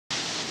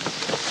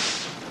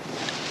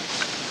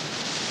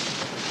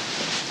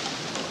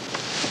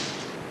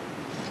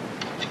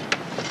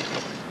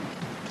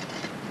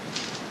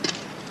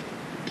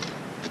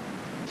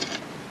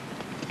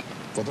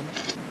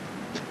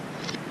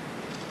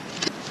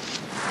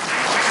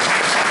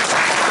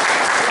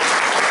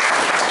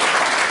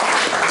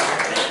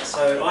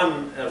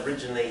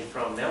originally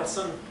from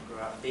Nelson, grew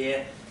up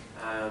there,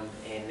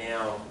 and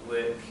now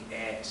work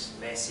at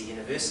Massey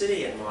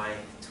University, and my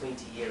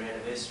 20-year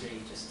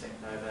anniversary just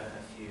ticked over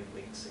a few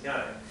weeks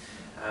ago.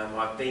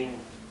 I've been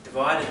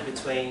divided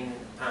between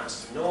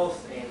Palmerston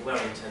North and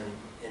Wellington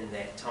in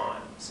that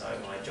time. So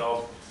my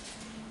job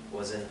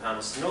was in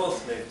Palmerston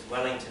North, moved to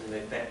Wellington,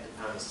 moved back to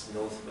Palmerston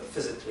North, but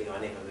physically I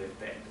never moved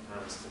back to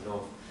Palmerston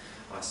North.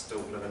 I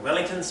still live in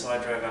Wellington, so I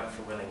drove up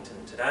from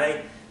Wellington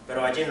today, but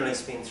I generally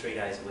spend 3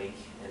 days a week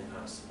in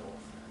Palmerston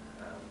North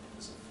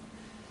because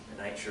of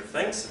the nature of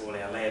things, and all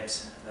our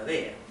labs are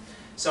there.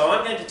 So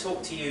I'm going to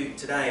talk to you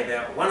today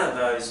about one of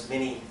those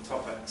many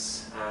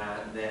topics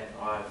that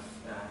I've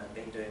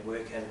been doing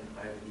work in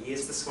over the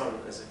years. This one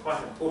is a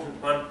quite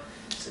important one.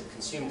 It's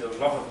consumed a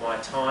lot of my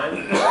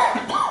time.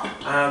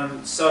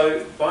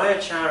 So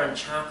biochar and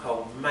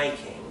charcoal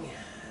making,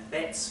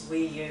 that's where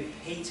you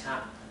heat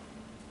up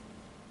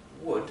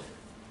wood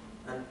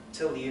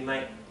until you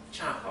make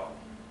charcoal,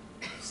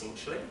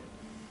 essentially.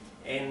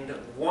 And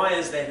why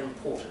is that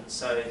important?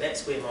 So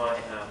that's where my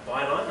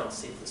byline, I'll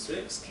see if this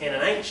works, can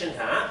an ancient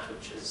art,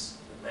 which is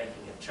the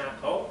making of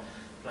charcoal,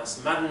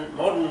 plus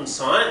modern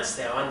science,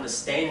 our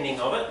understanding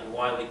of it, and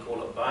why we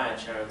call it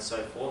biochar and so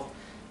forth,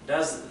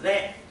 does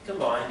that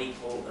combined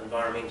equal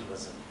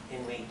environmentalism?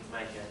 Can we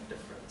make a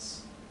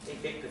difference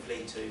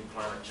effectively to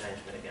climate change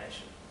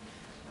mitigation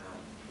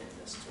in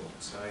this talk?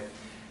 So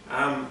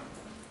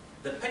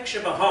the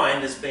picture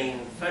behind has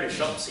been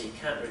photoshopped, so you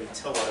can't really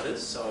tell what it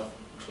is, so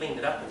I've cleaned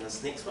it up in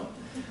this next one.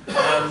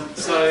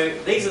 So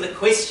these are the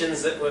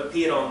questions that were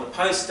appeared on the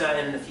poster,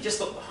 and if you just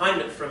look behind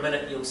it for a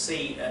minute, you'll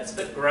see it's a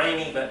bit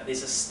grainy, but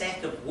there's a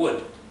stack of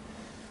wood.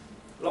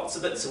 Lots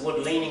of bits of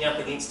wood leaning up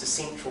against a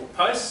central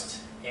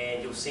post,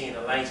 and you'll see in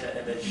a later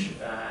image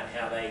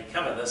how they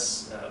cover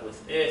this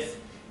with earth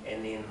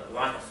and then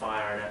light a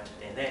fire in it,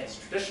 and that's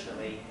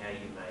traditionally how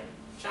you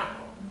made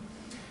charcoal.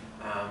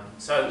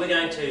 So we're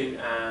going to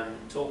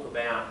talk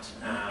about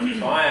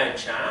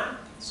biochar,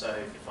 so if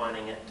you're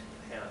finding it,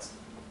 how it's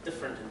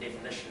different in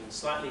definition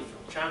slightly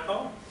from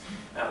charcoal.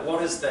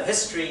 What is the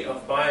history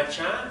of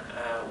biochar?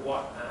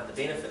 What are the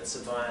benefits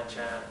of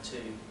biochar to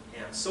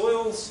our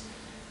soils?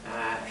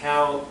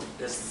 How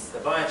does the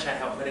biochar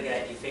help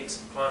mitigate the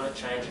effects of climate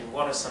change, and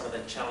what are some of the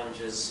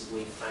challenges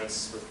we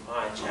face with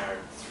biochar?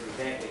 And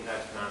through that we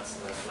hope to answer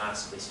the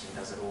last question,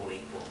 does it all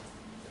equal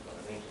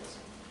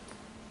environmentalism?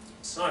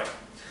 So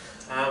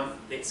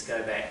let's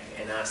go back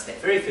and ask that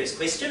very first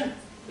question.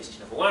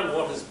 Question number one,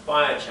 what is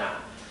biochar?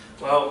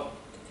 Well,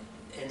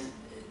 in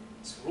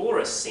its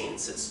rawest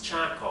sense, it's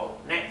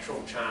charcoal,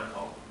 natural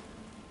charcoal.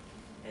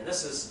 And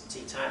this is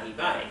Te Tahi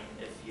Bay.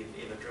 If you've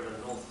ever driven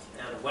north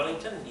out of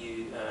Wellington,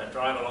 you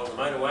drive along the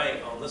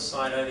motorway on this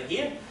side over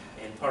here,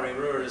 and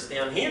Porirua is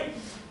down here.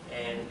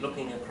 And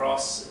looking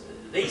across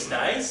these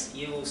days,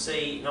 you will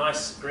see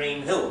nice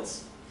green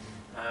hills.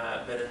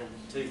 But in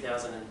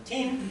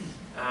 2010,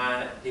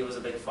 there was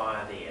a big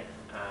fire there.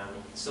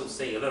 You can still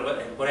see a little bit,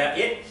 it hasn't put out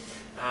yet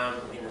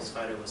when this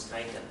photo was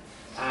taken.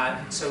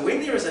 So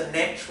when there is a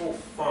natural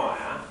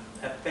fire,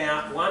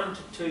 about 1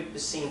 to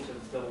 2%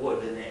 of the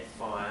wood in that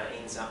fire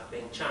ends up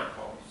being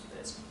charcoal. So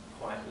that's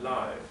quite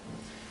low.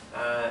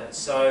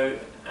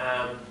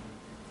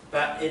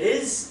 But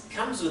it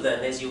comes within,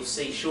 as you'll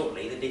see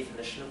shortly, the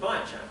definition of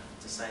biochar,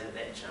 to say that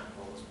that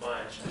charcoal is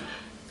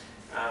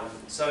biochar.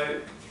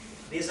 So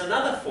there's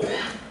another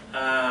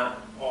form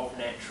of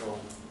natural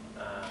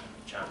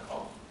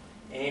charcoal,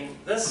 and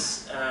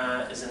this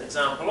is an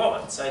example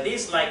of it. So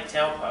there's Lake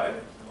Taupo,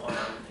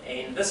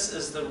 and this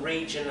is the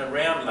region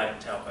around Lake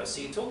Taupo.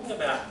 So you're talking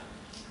about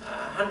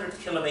 100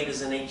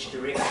 kilometres in each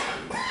direction,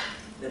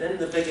 that in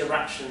the big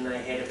eruption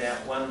they had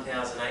about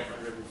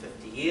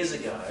 1,850 years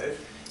ago,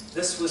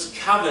 this was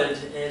covered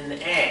in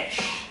ash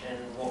and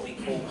what we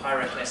call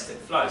pyroclastic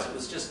flows. It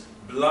was just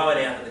blown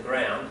out of the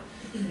ground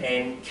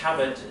and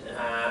covered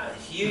a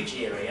huge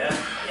area,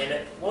 and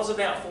it was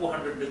about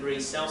 400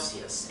 degrees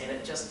Celsius, and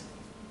it just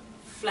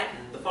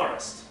flattened the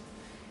forest.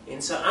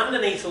 And so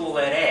underneath all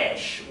that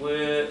ash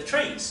were the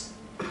trees.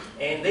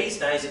 And these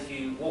days, if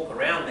you walk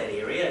around that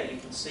area, you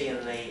can see in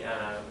the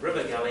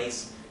river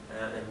gullies,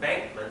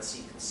 embankments,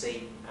 you can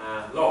see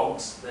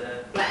logs that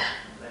are black.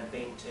 They've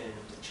been turned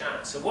to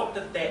char. So what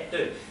did that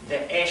do?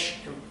 That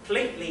ash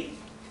completely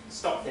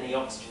stopped any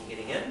oxygen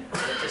getting in, and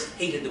it just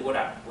heated the wood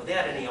up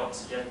without any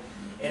oxygen,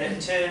 and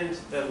it turned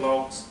the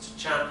logs to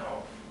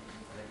charcoal.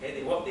 Okay,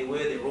 there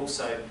were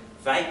also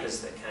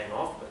vapours that came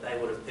off, but they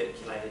would have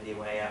percolated their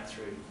way out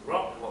through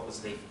rock, and what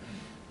was left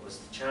was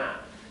the char.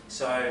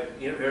 So,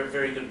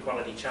 very good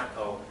quality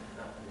charcoal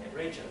in that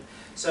region.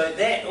 So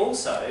that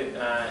also, in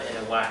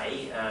a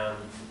way,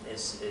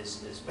 is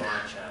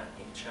biochar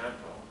and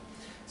charcoal.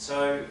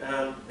 So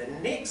the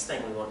next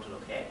thing we want to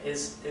look at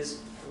is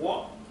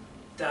what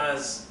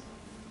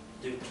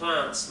do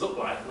plants look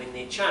like when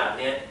they're charred?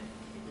 Now,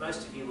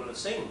 most of you will have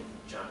seen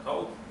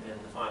charcoal in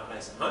the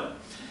fireplace at home,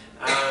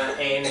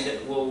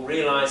 and will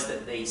realise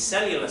that the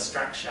cellular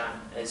structure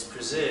is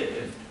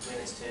preserved when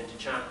it's turned to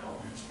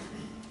charcoal.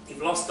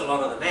 You've lost a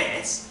lot of the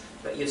mass,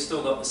 but you've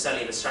still got the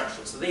cellular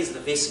structure. So these are the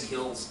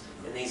vesicles,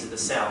 and these are the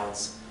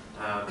cells.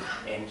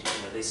 And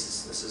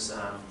this is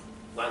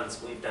ones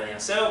we've done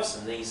ourselves,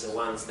 and these are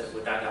ones that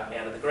were dug up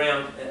out of the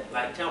ground at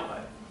Lake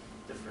Taupo.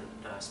 Different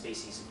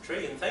species of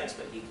tree and things,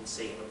 but you can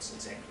see it looks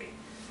exactly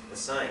the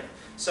same.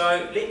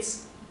 So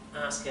let's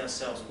ask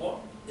ourselves, what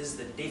is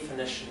the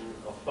definition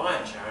of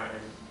biochar,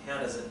 and how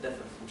does it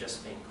differ from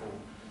just being called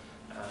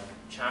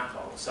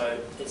charcoal? So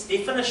its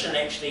definition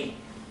actually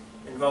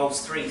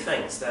involves three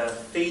things: the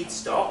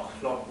feedstock,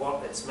 like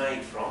what it's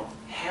made from,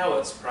 how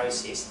it's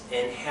processed,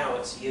 and how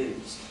it's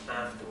used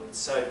afterwards.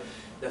 So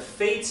the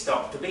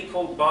feedstock, to be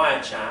called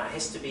biochar,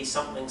 has to be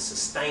something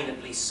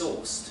sustainably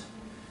sourced.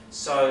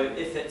 So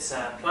if it's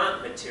a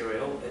plant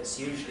material, it's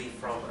usually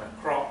from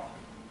a crop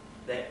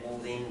that will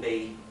then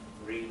be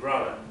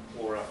regrown,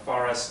 or a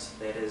forest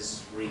that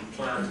is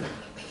replanted.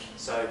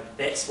 So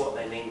that's what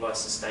they mean by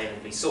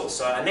sustainably sourced.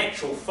 So a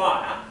natural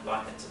fire,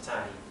 like at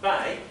Tatahi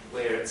Bay,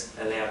 where it's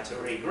allowed to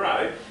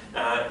regrow,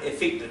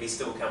 effectively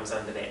still comes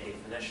under that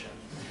definition.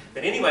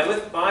 But anyway,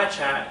 with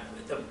biochar,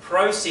 the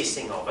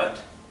processing of it,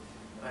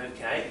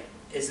 okay,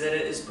 is that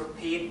it is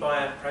prepared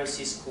by a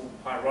process called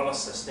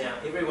pyrolysis. Now,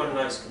 everyone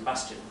knows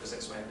combustion, because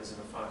that's what happens in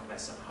a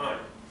fireplace at home.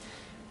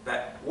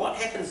 But what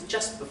happens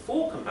just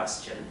before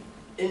combustion,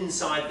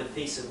 inside the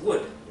piece of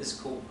wood, is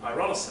called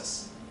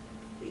pyrolysis,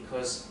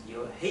 because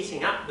you're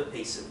heating up the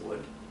piece of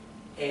wood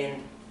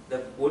and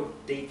the wood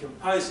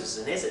decomposes,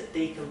 and as it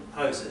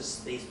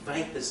decomposes, these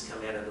vapours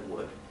come out of the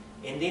wood,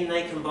 and then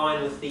they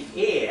combine with the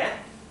air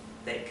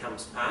that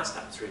comes past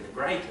up through the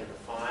grate in the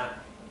fire,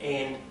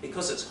 and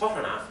because it's hot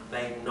enough,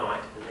 they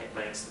ignite, and that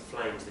makes the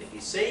flames that you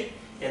see,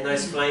 and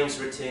those flames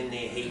return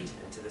their heat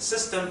into the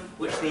system,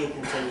 which then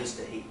continues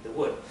to heat the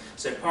wood.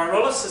 So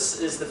pyrolysis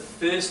is the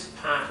first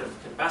part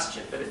of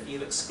combustion, but if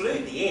you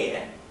exclude the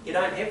air, you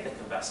don't have the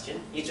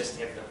combustion, you just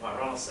have the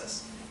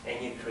pyrolysis,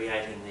 and you're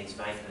creating these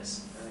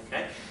vapours.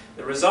 Okay?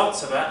 The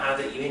results of it are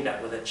that you end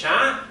up with a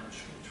char,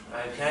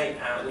 okay,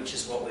 which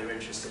is what we're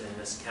interested in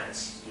this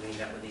case. You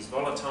end up with these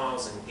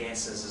volatiles and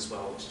gases as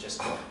well, which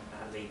just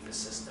leave the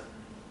system.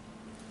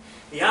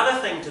 The other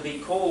thing to be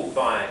called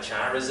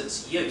biochar is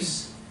its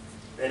use,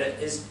 that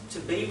it is to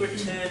be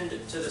returned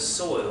to the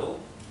soil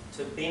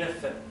to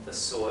benefit the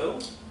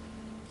soil,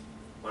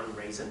 one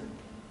reason,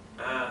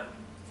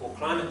 for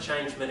climate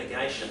change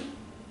mitigation,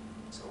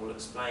 so we'll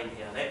explain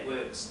how that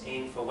works,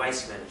 and for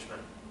waste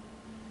management.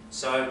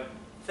 So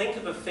think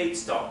of a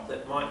feedstock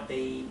that might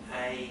be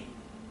a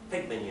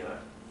pig manure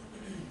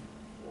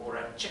or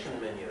a chicken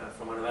manure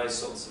from one of those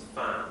sorts of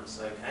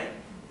farms, okay?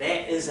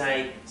 That is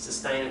a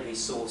sustainably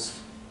sourced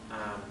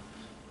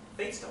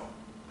feedstock,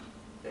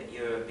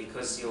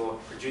 because you're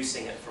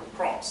producing it from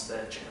crops. The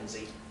chickens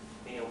eat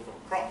meal from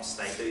crops,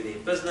 they do their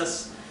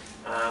business,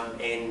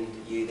 and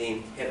you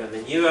then have a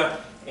manure,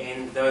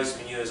 and those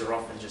manures are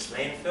often just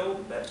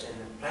landfill, but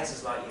in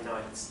places like the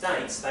United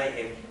States, they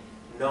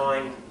have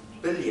 9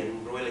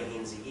 billion broiler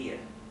hens a year.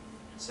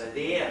 So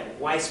their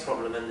waste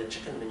problem in the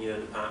chicken manure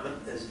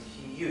department is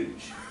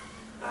huge.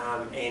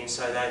 And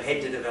so they've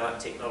had to develop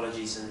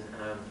technologies, and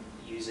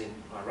using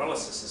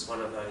pyrolysis is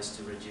one of those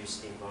to reduce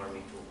the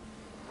environmental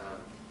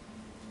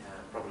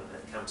problem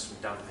that comes from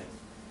dumping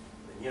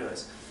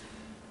manures.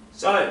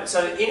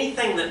 So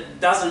anything that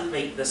doesn't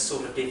meet this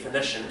sort of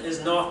definition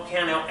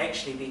cannot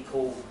actually be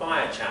called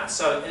biochar.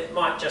 So it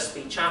might just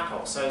be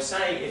charcoal. So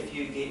say if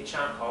you get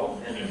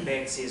charcoal and the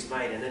bag says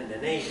made in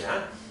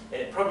Indonesia,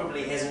 it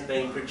probably hasn't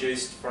been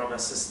produced from a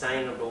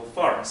sustainable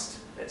forest.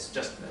 It's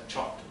just a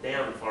chopped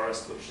down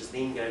forest, which is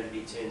then going to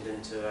be turned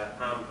into a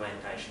palm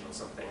plantation or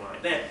something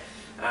like that.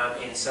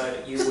 And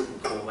so you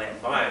wouldn't call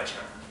that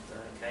biochar.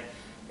 Okay?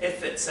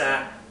 If it's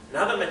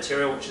another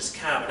material which is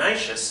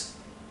carbonaceous,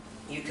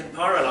 you can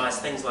pyrolyse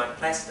things like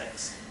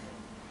plastics,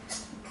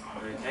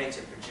 okay,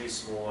 to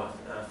produce more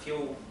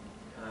fuel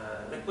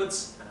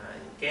liquids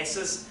and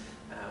gases,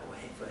 or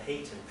for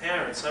heat and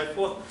power and so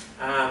forth,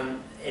 and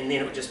then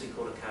it would just be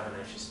called a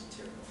carbonaceous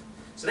material.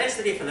 So that's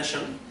the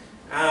definition.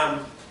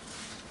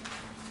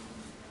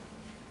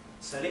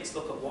 So let's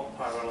look at what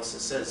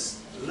pyrolysis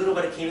is. A little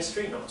bit of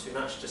chemistry, not too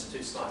much, just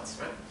 2 slides,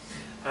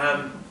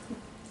 right?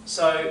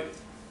 So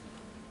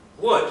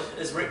wood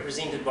is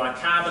represented by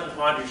carbon,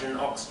 hydrogen,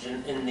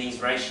 oxygen in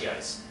these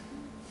ratios,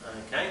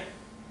 okay,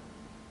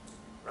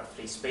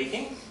 roughly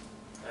speaking.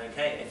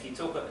 Okay, if you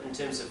talk it in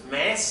terms of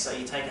mass, so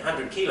you take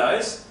 100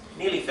 kilos,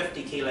 nearly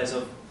 50 kilos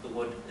of the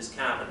wood is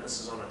carbon. This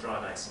is on a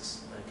dry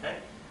basis, okay.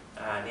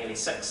 Nearly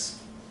 6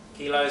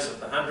 kilos of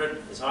the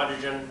 100 is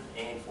hydrogen,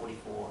 and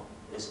 44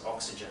 is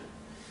oxygen.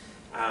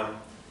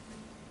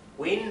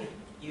 When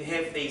you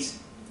have these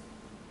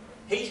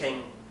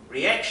heating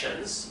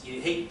reactions, you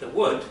heat the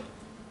wood,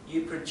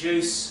 you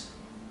produce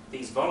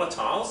these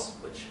volatiles,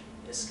 which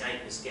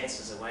escape as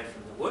gases away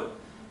from the wood,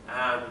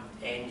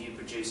 and you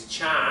produce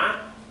char,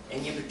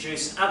 and you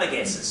produce other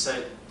gases.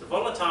 So the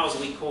volatiles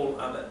we call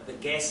the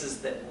gases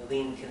that will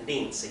then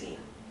condense again.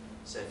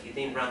 So if you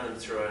then run them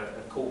through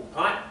a cooled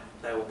pipe,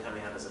 they will come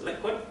out as a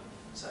liquid,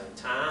 so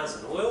tars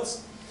and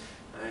oils.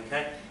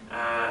 Okay,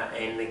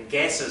 and the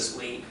gases,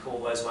 we call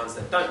those ones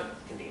that don't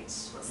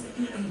condense once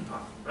they get out of the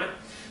pipe, right?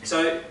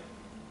 So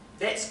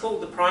that's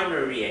called the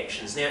primary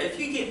reactions. Now, if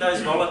you get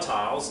those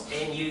volatiles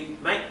and you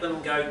make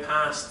them go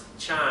past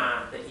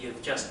char that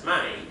you've just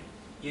made,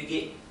 you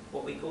get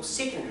what we call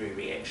secondary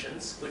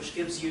reactions, which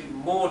gives you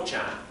more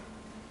char.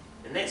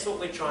 And that's what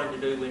we're trying to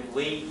do when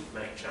we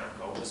make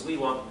charcoal, because we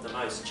want the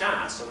most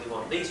char, so we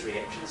want these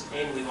reactions,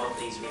 and we want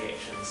these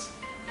reactions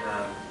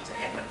to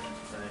happen.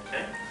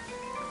 Okay?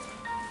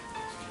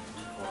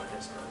 Alright,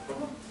 that's no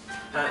problem.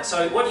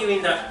 So what you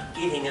end up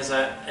getting is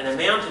an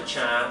amount of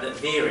char that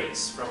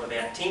varies from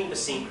about 10%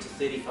 to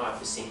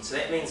 35%. So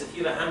that means if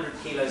you have 100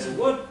 kilos of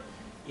wood,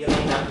 you'll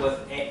end up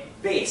with,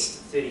 at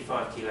best,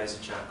 35 kilos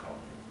of charcoal,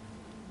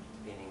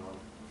 depending on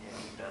how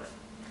you've done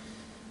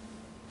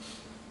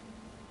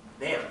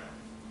it. Now,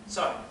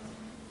 so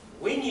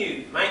when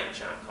you make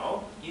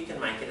charcoal, you can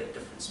make it at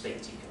different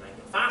speeds. You can make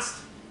it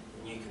fast,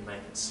 and you can make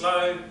it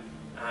slow,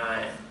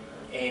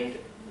 and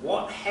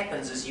what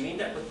happens is you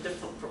end up with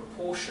different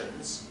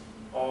proportions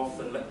of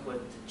the liquid,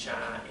 the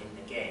char and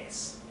the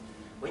gas.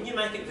 When you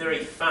make it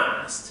very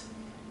fast,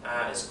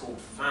 it's called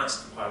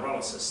fast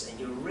pyrolysis, and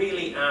you're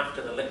really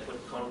after the liquid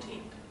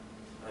content,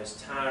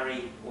 those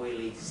tarry,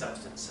 oily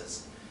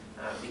substances,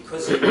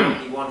 because you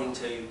might be wanting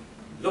to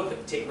look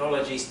at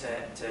technologies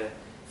to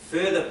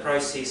further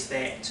process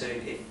that to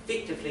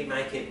effectively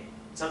make it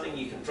something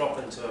you can drop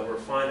into a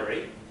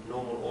refinery,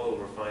 normal oil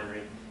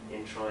refinery,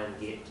 and try and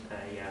get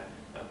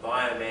a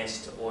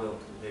biomass to oil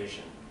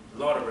conversion. A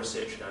lot of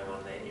research going on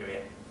in that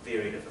area,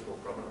 very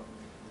difficult problem,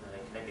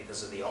 okay,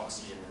 because of the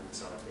oxygen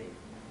inside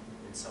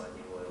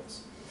the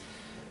oils.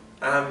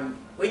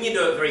 When you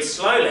do it very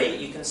slowly,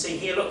 you can see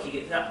here, look, you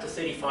get up to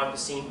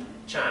 35%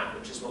 char,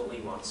 which is what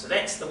we want. So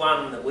that's the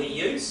one that we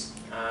use.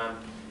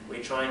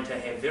 We're trying to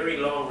have very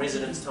long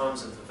residence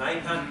times of the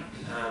vapour,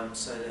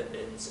 so that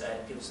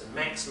it gives the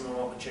maximum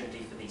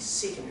opportunity for these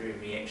secondary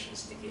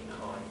reactions to get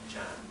high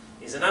char.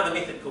 There's another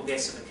method called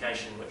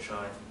gasification, which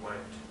I won't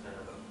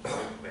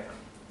talk about.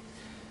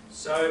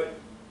 So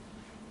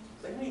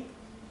when we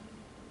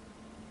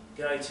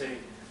go to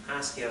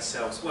ask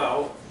ourselves,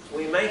 well,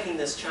 we're making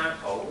this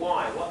charcoal,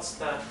 why? What's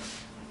the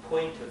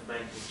point of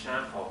making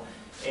charcoal?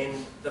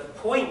 And the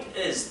point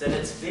is that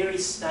it's very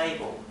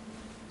stable.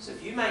 So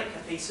if you make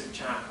a piece of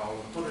charcoal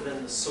and put it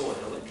in the soil,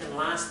 it can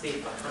last there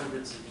for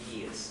hundreds of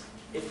years,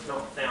 if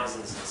not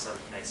thousands in some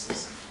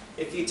cases.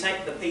 If you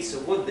take the piece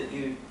of wood that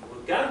you were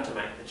going to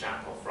make the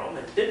charcoal from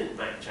and didn't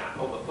make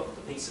charcoal but put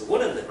the piece of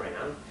wood in the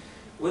ground,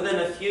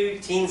 within a few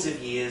tens of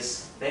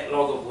years that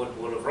log of wood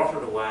will have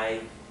rotted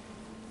away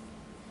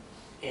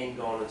and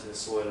gone into the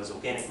soil as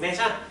organic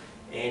matter,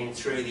 and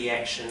through the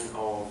action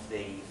of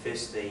the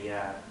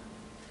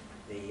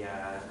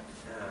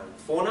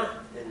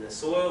fauna in the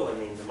soil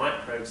and then the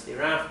microbes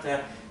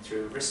thereafter,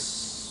 through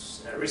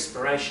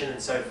respiration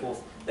and so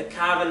forth, the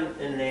carbon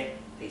in that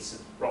piece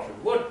of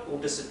rotten wood will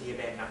disappear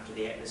back up to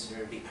the atmosphere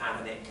and be part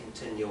of that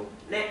continual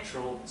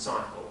natural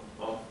cycle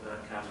of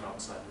carbon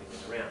dioxide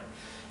moving around.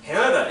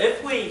 However,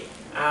 if we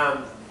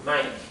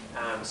make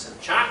some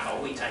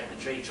charcoal, we take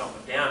the tree, chop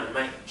it down and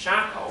make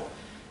charcoal,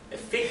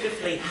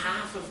 effectively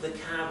half of the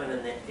carbon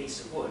in that piece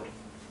of wood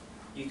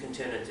you can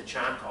turn into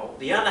charcoal.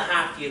 The other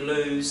half you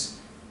lose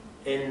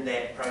in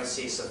that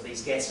process of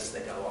these gases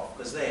that go off,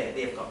 because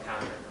they've got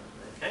carbon in them.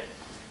 Okay?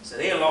 So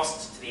they're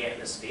lost to the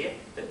atmosphere,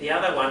 but the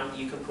other one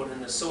you can put in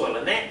the soil,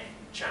 and that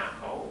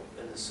charcoal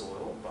in the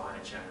soil,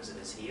 biochar as it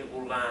is here,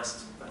 will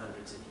last for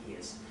hundreds of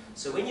years.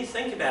 So when you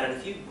think about it,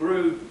 if you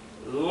grew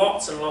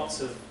lots and lots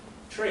of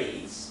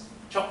trees,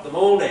 chop them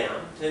all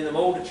down, turn them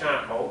all to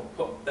charcoal,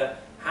 put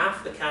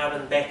half the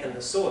carbon back in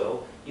the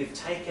soil, you've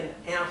taken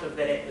out of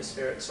that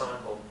atmospheric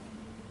cycle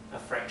a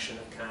fraction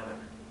of carbon.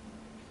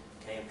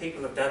 Okay, and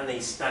people have done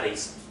these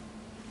studies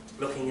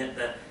looking at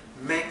the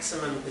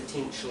maximum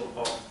potential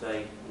of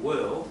the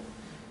world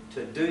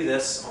to do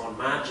this on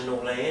marginal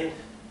land,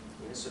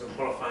 sort of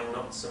qualifying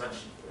not so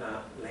much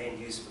land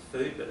used for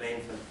food, but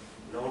land for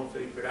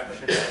non-food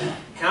production,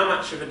 how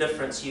much of a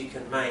difference you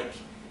can make.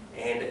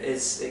 And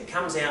it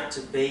comes out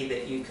to be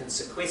that you can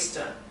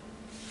sequester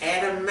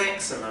at a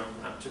maximum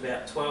up to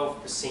about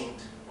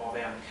 12% of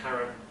our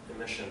current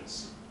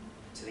emissions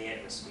to the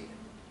atmosphere,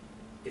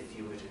 if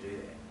you were to do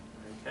that.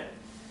 Okay,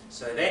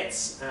 so that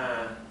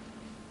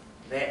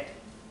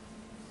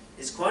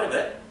is quite a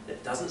bit.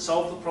 It doesn't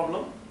solve the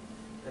problem.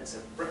 It's a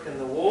brick in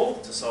the wall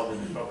to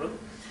solving the problem,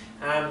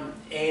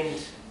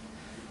 and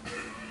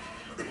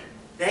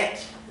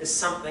that is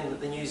something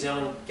that the New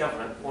Zealand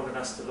government wanted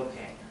us to look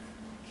at.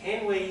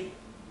 Can we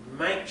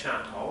make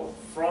charcoal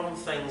from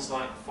things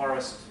like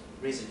forest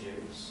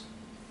residues,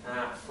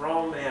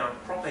 from our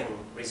cropping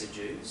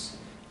residues,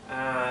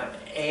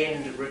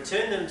 and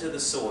return them to the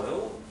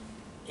soil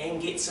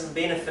and get some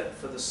benefit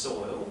for the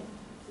soil,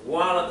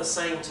 while at the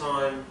same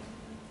time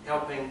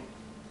helping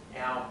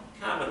our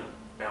carbon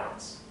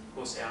balance? Of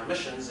course, our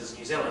emissions as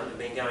New Zealand have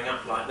been going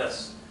up like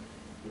this,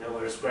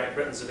 whereas Great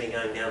Britain's have been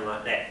going down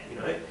like that,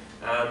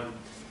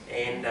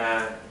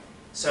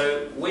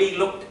 So we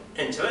looked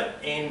into it,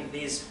 and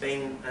there's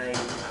been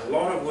a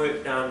lot of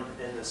work done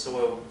in the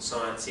soil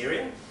science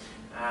area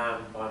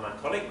by my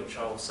colleague, which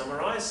I'll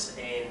summarise.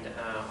 And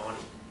on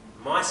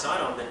my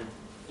side, I'm an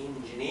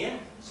engineer,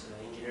 so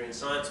an engineering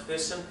science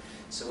person.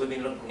 So we've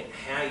been looking at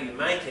how you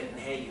make it and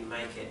how you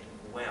make it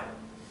well.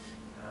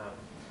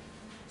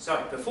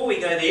 So before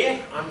we go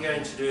there, I'm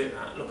going to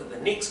look at the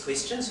next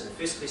question. So the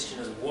first question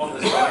is, what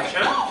is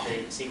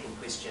biochar? The second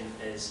question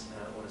is,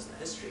 what is the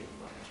history of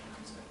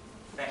biochar? So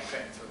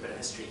backtrack through a bit of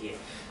history here.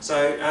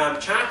 So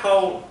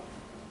charcoal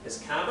is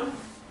carbon.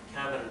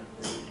 Carbon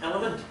is an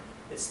element.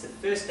 It's the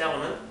first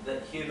element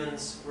that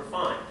humans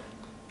refined.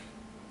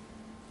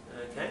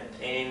 Okay,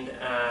 and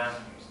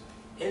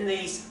in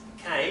these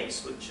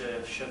caves, which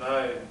are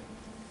Chauveau in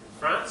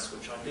France,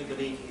 which I do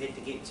believe you had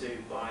to get to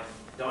by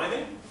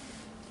diving,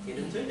 get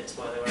into. That's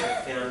why they were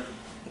only found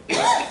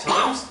most of the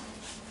times.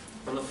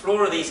 On the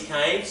floor of these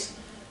caves,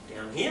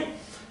 down here,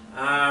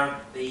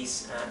 are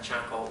these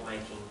charcoal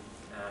making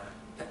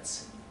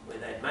pits, where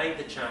they'd made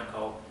the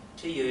charcoal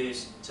to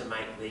use to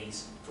make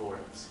these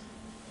drawings.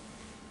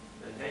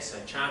 Okay, so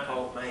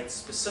charcoal made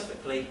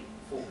specifically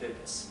for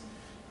purpose.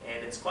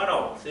 And it's quite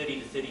old,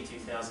 30 to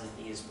 32,000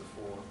 years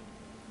before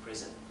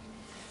present.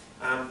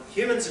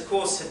 Humans, of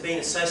course, have been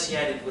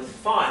associated with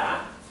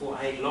fire for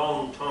a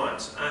long time.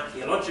 So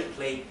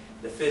archaeologically,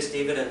 the first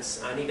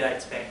evidence only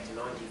dates back to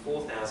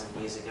 94,000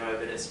 years ago,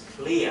 but it's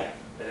clear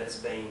that it's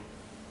been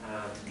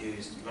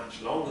used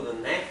much longer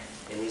than that,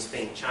 and there's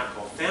been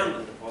charcoal found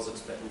in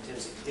deposits, but in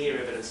terms of clear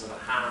evidence of a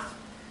hearth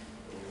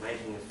in the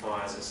making of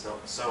fires, it's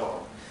not so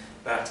old.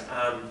 But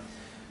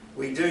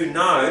we do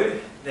know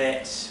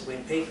that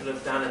when people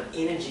have done an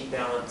energy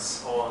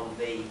balance on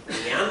the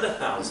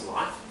Neanderthals'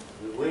 life,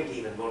 who weren't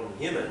even modern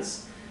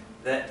humans,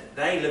 that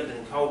they lived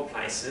in cold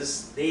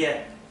places,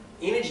 their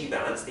energy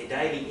balance, their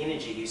daily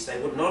energy use, they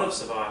would not have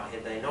survived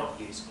had they not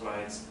used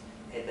clothes,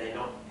 had they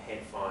not had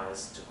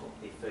fires to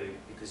cook their food,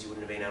 because you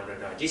wouldn't have been able to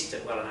digest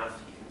it well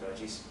enough. You can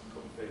digest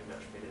cooked food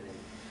much better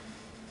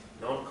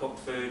than non-cooked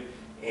food,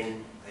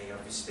 and they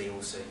obviously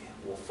also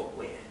wore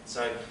footwear.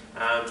 So,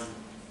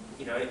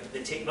 you know,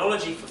 the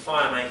technology for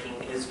fire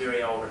making is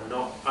very old, and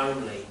not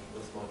only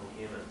with modern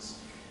humans.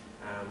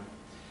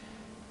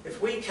 If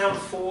we come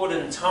forward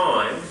in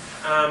time,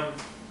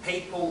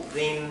 people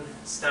then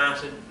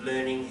started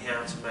learning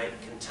how to make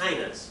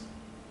containers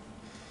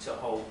to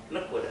hold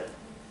liquid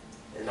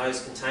in. And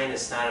those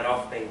containers started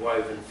off being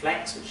woven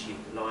flax, which you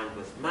lined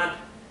with mud,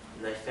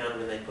 and they found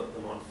when they put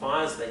them on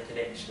fires they could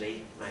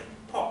actually make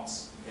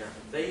pots out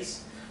of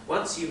these.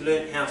 Once you've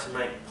learned how to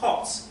make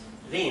pots,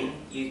 then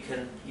you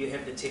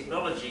have the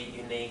technology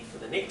you need for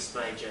the next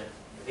major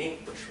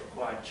event, which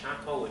required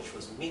charcoal, which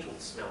was metal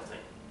smelting.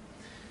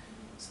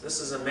 So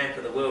this is a map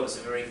of the world. It's a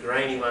very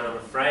grainy one, I'm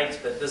afraid,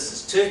 but this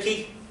is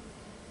Turkey,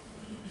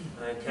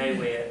 okay,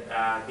 where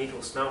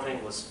metal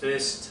smelting was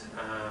first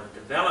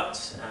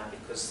developed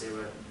because there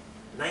were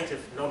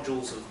native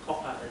nodules of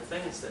copper and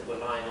things that were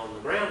lying on the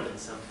ground in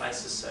some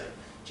places, so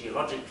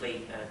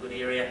geologically a good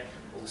area,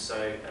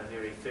 also a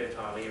very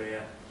fertile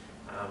area.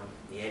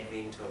 The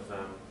advent of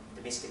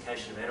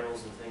domestication of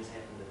animals and things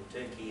happened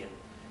in Turkey, and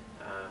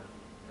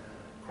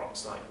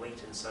crops like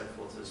wheat and so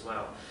forth as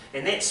well.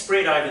 And that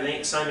spread over the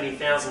next so many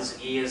thousands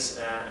of years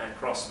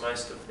across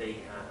most of the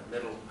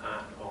middle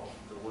part of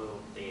the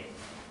world there.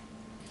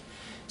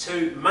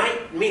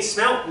 To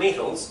smelt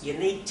metals, you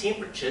need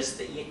temperatures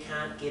that you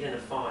can't get in a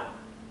fire.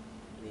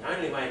 The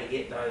only way to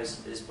get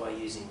those is by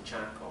using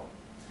charcoal.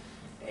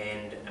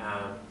 And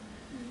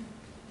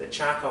the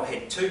charcoal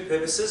had two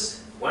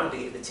purposes, one to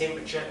get the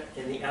temperature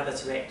and the other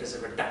to act as a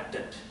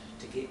reductant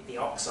to get the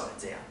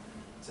oxides out,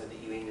 so that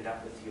you ended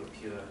up with your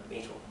pure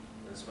metal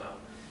as well.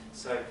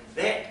 So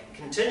that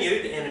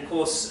continued, and of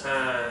course,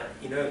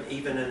 you know,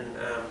 even in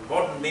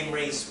modern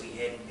memories, we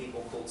had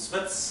people called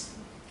smiths,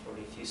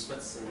 probably a few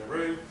smiths in the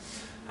room,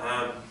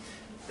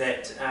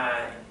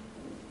 that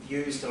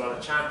used a lot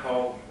of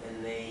charcoal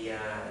in their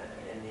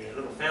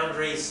little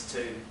foundries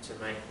to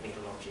make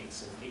metal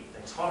objects and get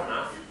things hot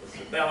enough with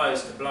the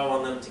bellows to blow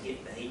on them to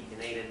get the heat you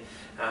needed.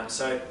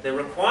 So the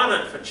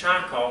requirement for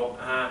charcoal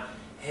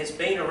has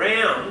been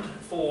around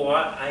for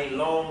a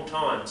long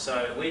time.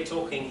 So we're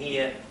talking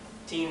here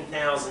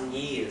 10,000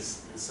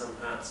 years in some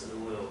parts of the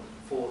world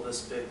for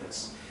this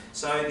purpose.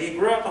 So there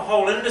grew up a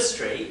whole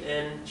industry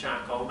in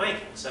charcoal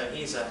making. So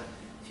here's a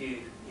few,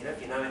 you know,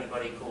 if you know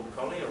anybody called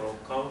Collier or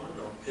Coleman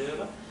or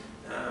Kerber,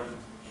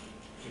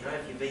 you know,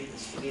 if you've eaten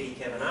spaghetti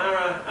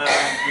carbonara,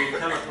 you've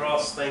come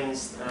across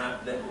things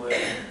that were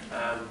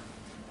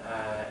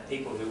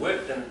people who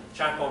worked in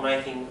charcoal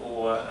making,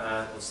 or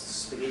was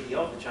spaghetti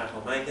of the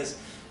charcoal makers,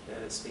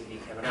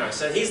 spaghetti carbonara.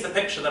 So here's the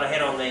picture that I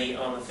had on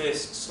the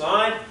first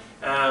slide.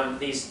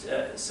 There's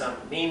some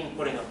men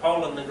putting a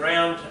pole in the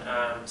ground,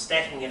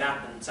 stacking it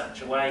up in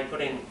such a way,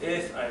 putting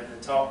earth over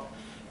the top,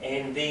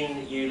 and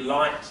then you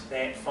light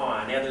that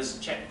fire. Now there's a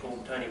chap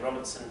called Tony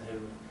Robertson who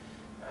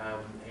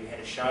had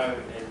a show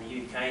in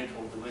the UK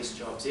called The Worst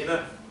Jobs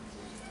Ever,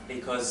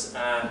 because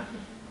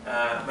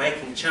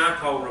making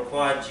charcoal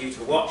required you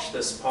to watch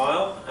this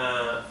pile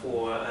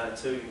for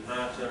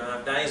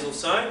 2.5 days or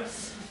so.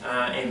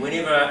 And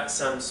whenever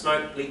some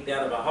smoke leaked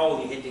out of a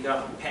hole, you had to go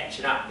up and patch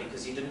it up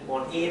because you didn't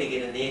want air to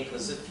get in there,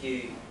 because if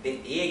you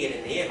let the air get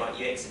in there, like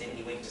you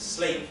accidentally went to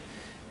sleep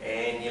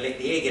and you let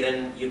the air get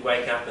in, you'd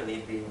wake up and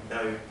there'd be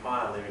no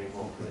pile there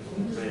anymore because it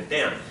would burn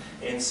down.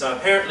 And so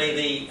apparently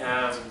the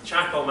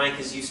charcoal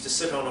makers used to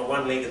sit on a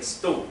one-legged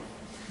stool,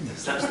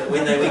 such that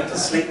when they went to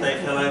sleep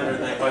they fell over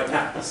and they woke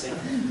up, you see.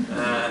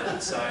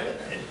 So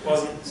it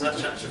wasn't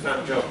such a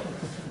fun job.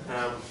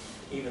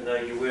 Even though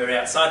you were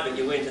outside, but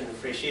you weren't in the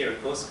fresh air,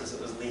 of course, because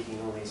it was leaking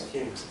all these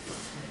fumes.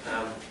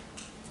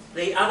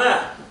 The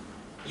other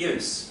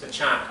use for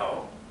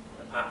charcoal,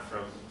 apart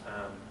from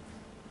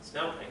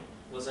smelting,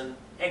 was in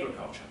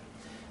agriculture.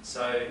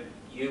 So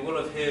you will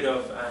have heard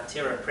of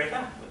terra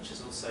preta, which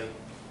is also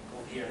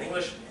called here in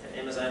English,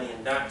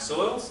 Amazonian dark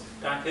soils,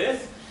 dark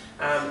earth.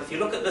 If you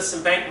look at this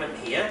embankment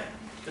here,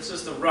 this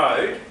is the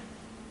road,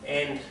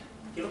 and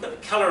if you look at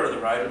the colour of the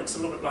road, it looks a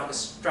little bit like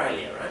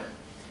Australia, right?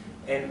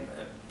 And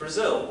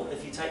Brazil,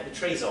 if you take the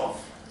trees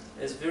off,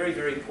 is very,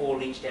 very poor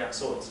leached out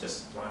soils,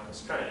 just like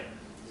Australia.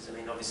 Because, I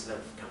mean, obviously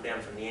they've come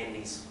down from the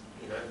Andes,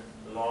 you know,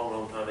 a long,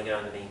 long time ago,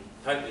 and they've been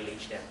totally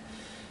leached out.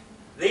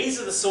 These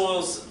are the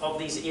soils of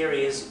these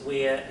areas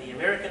where the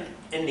American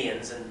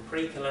Indians in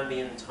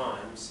pre-Columbian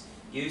times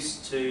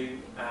used to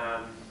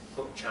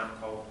put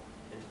charcoal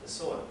into the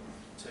soil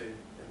to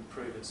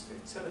improve its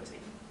fertility,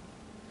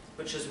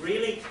 which is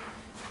really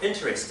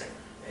interesting.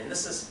 And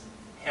this is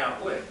how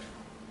it worked.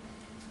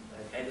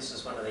 Okay, this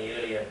is one of the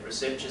earlier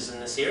researchers in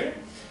this area.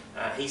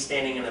 He's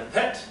standing in a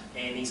pit,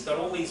 and he's got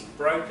all these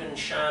broken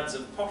shards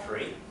of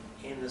pottery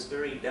in this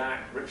very dark,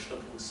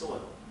 rich-looking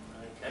soil.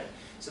 Okay,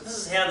 so this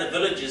is how the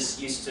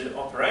villages used to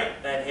operate.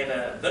 They'd have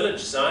a village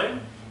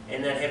zone,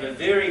 and they'd have a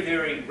very,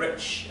 very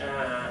rich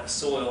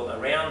soil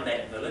around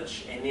that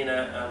village, and then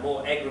a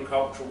more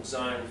agricultural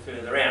zone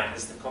further out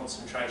as the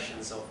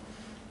concentrations of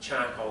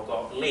charcoal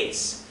got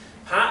less.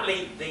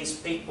 Partly these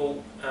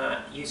people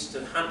used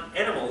to hunt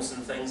animals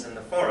and things in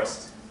the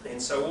forest,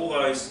 and so all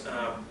those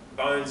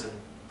bones and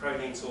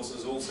protein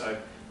sources, also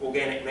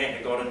organic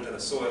matter, got into the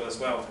soil as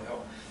well to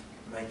help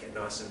make it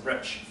nice and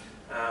rich.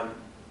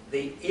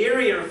 The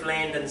area of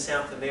land in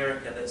South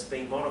America that's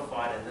been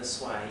modified in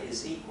this way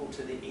is equal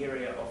to the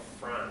area of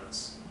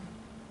France.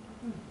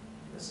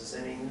 This is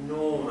an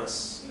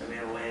enormous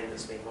amount of land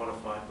that's been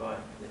modified by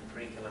the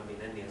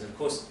pre-Columbian Indians. Of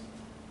course,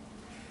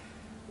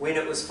 when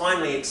it was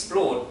finally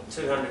explored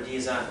 200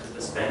 years after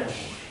the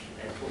Spanish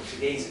and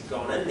Portuguese had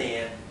gone in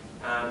there,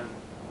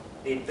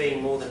 there'd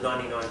been more than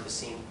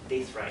 99%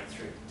 death rate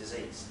through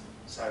disease.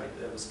 So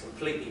it was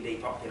completely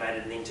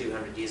depopulated, and then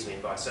 200 years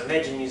went by. So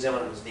imagine New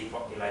Zealand was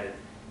depopulated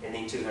and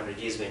then 200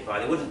 years went by.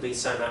 There wouldn't be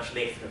so much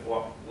left of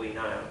what we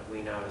know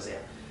as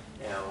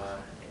our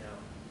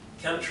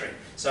country.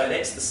 So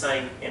that's the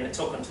same, and it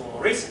took until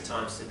more recent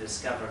times to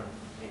discover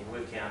and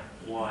work out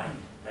why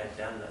they've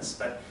done this.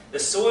 But the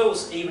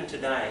soils, even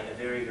today, are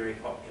very, very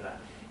popular.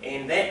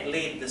 And that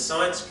led the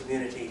science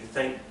community to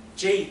think,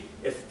 gee,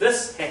 if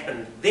this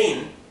happened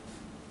then,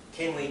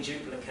 can we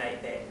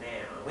duplicate that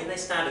now? And when they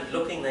started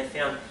looking, they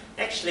found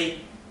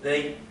actually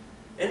the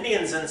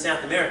Indians in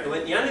South America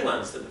weren't the only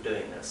ones that were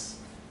doing this.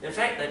 In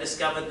fact, they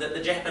discovered that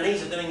the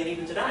Japanese are doing it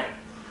even today.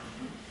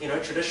 You know,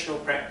 traditional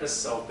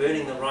practice of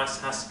burning the rice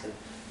husk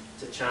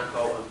to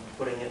charcoal and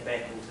putting it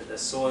back into the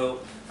soil.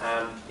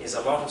 There's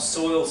a lot of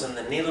soils in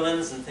the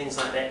Netherlands and things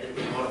like that that have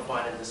been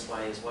modified in this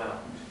way as well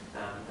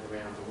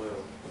around the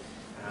world.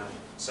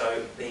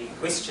 So the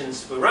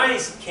questions were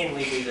raised, can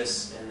we do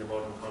this in the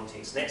modern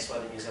context? And that's why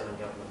the New Zealand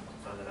government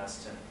funded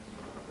us to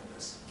look at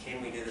this.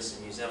 Can we do this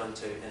in New Zealand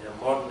too, in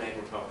a modern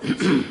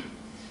agriculture?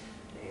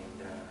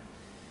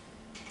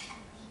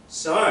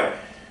 So,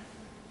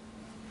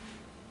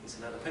 here's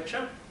another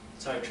picture.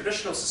 So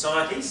traditional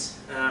societies,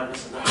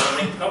 this is not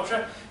modern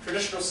agriculture,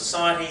 traditional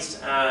societies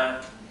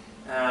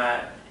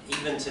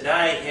even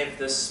today have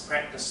this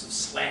practice of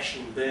slash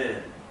and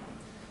burn.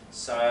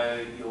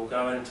 So you'll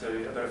go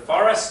into a bit of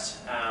forest,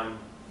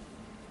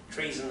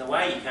 trees in the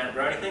way, you can't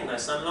grow anything, no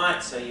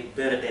sunlight, so you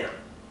burn it down.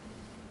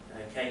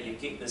 Okay, you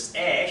get this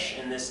ash,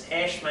 and this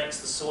ash makes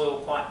the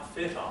soil quite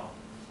fertile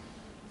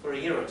for a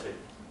year or two,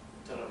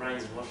 until it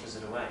rains and washes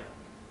it away.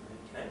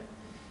 Okay.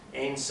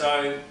 And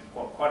so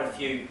what quite a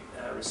few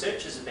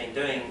researchers have been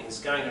doing is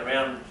going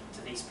around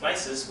to these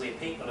places where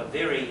people are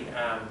very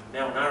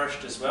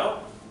malnourished as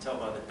well, you can tell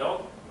by the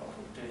dog,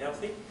 not too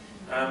healthy,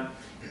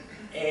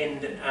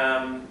 and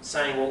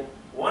saying, well,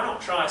 why not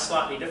try a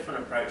slightly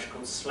different approach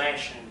called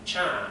slash and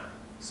char,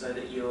 so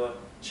that you're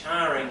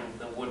charring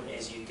the wood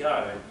as you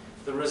go. And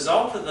the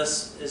result of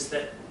this is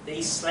that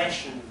these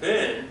slash and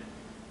burn,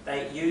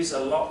 they use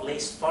a lot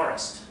less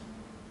forest.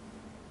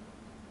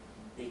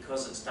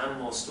 Because it's done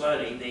more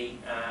slowly, the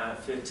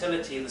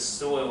fertility of the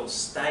soil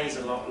stays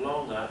a lot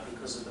longer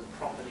because of the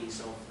properties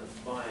of the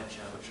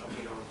biochar, which I'll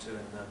get on to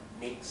in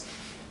the next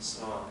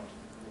slide.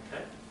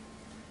 Okay?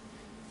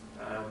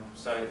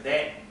 So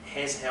that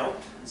has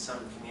helped in some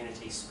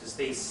communities, because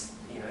these,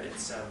 you know,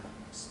 it's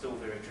still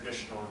very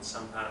traditional in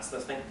some parts. I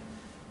think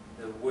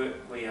the work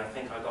where I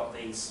think I got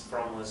these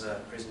from was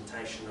a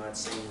presentation I'd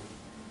seen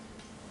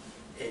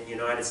in the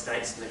United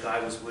States, and the guy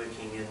was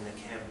working in the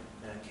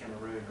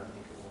Cameroon, I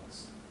think it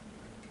was.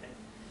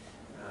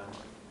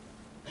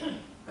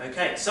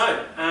 Okay, so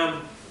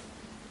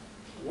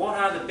what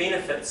are the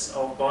benefits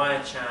of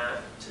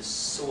biochar to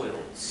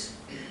soils?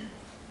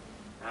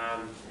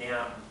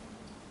 Now,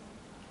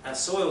 a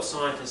soil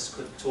scientist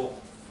could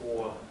talk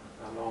for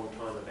a long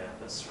time about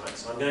this, right?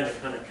 So I'm going to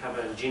kind of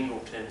cover in general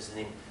terms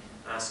and then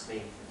ask me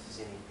if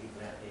there's any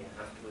people out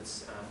there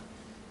afterwards,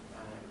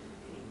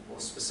 any more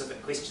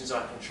specific questions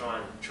I can try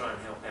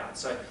and help out.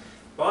 So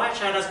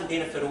biochar doesn't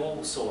benefit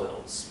all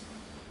soils,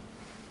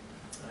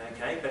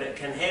 okay, but it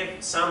can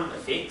have some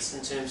effects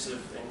in terms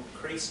of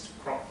increased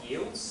crop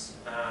yields,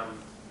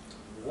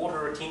 water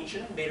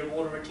retention, better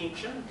water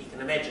retention. You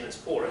can imagine it's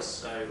porous,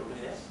 so look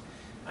at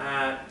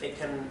that. It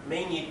can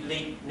mean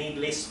you need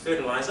less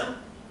fertiliser.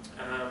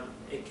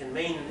 It can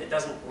mean it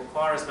doesn't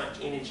require as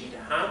much energy to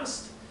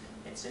harvest.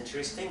 It's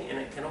interesting, and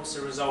it can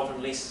also result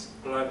in less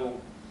global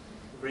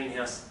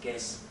greenhouse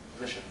gas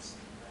emissions.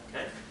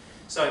 Okay,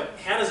 so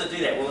how does it do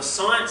that? Well, the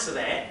science of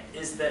that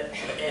is that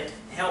it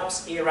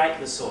helps aerate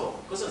the soil.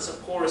 Because it's a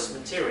porous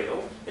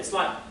material, it's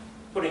like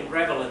putting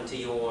gravel into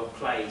your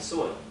clay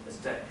soil. It's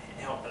to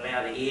help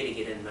allow the air to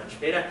get in much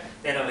better.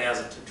 That allows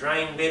it to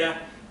drain better.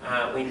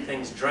 When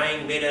things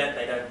drain better,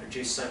 they don't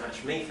produce so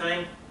much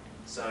methane.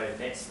 So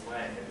that's the way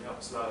it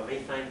helps lower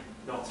methane,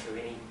 not through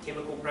any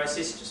chemical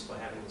process, just by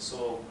having the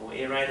soil more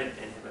aerated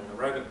and having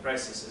aerobic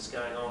processes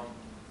going on.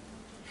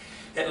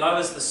 It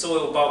lowers the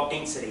soil bulk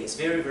density. It's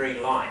very, very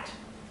light.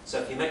 So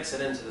if you mix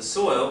it into the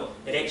soil,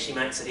 it actually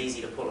makes it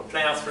easy to pull a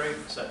plough through,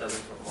 so it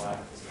doesn't require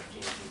as much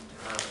energy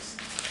to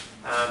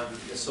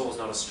harvest. The soil's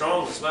not as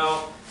strong as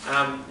well.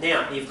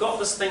 Now, you've got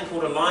this thing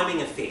called a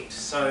liming effect.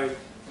 So,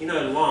 you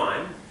know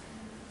lime,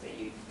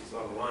 there's a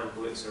lot of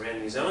lime works around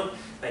New Zealand.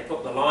 They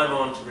put the lime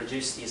on to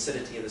reduce the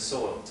acidity of the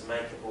soil, to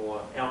make it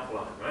more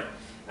alkaline, right?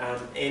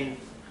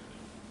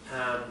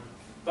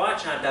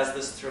 Biochar does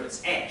this through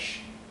its ash.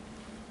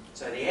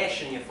 So the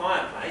ash in your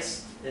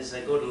fireplace is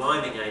a good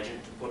liming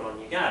agent to put on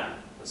your garden.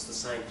 It's the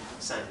same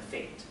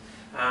effect.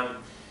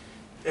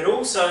 It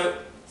also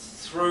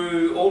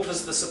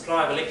alters the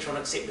supply of electron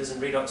acceptors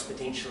and redox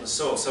potential in the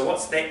soil. So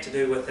what's that to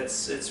do with it?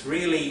 It's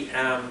really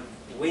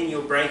when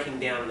you're breaking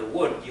down the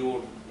wood,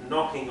 you're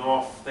knocking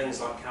off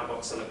things like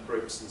carboxylic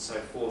groups and so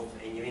forth,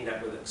 and you end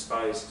up with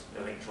exposed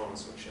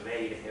electrons, which allow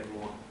you to have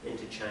more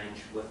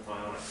interchange with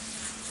ionic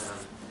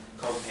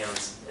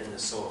compounds in the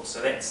soil.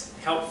 So that's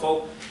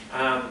helpful.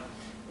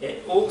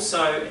 It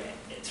also,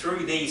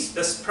 through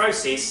this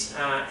process,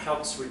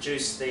 helps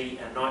reduce the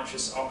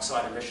nitrous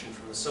oxide emission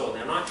from the soil.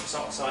 Now, nitrous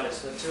oxide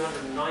is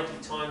 290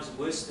 times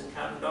worse than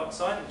carbon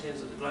dioxide in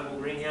terms of the global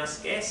greenhouse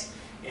gas,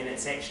 and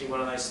it's actually one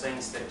of those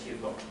things that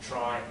you've got to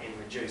try and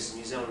reduce.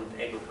 New Zealand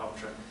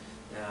Agriculture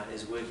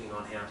is working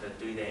on how to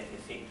do that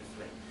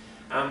effectively.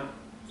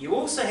 You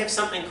also have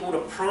something called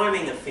a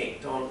priming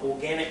effect on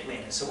organic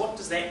matter. So what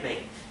does that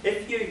mean?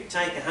 If you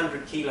take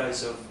 100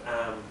 kilos of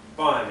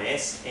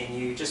biomass and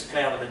you just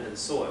plough them into the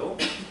soil,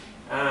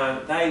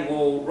 they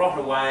will rot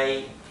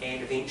away,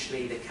 and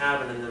eventually the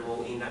carbon in them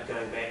will end up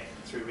going back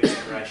through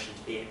respiration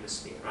to the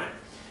atmosphere, right?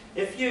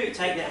 If you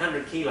take that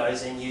 100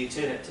 kilos and you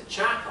turn it to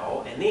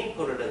charcoal and then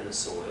put it in the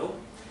soil,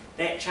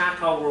 that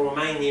charcoal will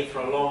remain there for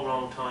a long,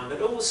 long time, but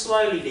it will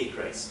slowly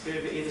decrease,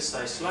 ever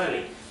so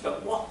slowly.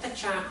 But what the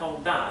charcoal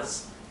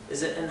does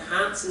is it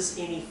enhances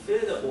any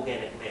further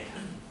organic matter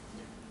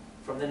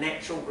from the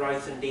natural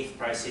growth and death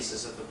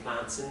processes of the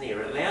plants in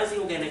there. It allows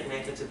the organic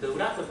matter to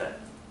build up a bit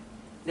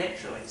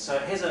naturally. So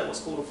it has what's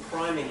called a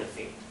priming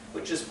effect,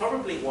 which is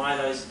probably why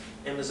those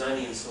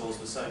Amazonian soils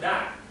were so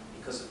dark,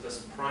 because of this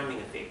priming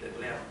effect that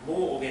allowed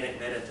more organic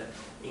matter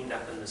to end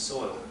up in the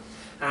soil.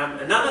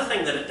 Another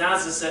thing that it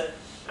does is that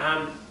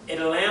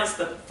it allows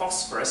the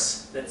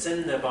phosphorus that's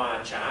in the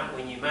biochar,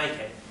 when you make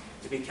it,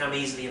 to become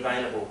easily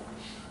available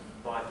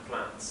by the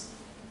plants.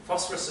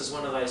 Phosphorus is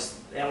one of those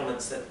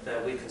elements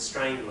that we're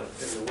constrained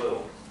with in the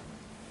world.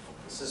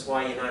 This is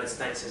why the United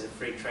States has a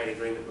free trade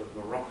agreement with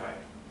Morocco,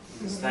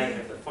 because they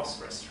have the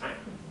phosphorus, right?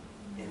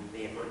 And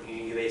the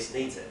US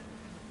needs it,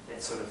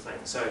 that sort of thing.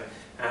 So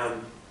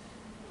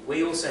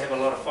we also have a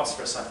lot of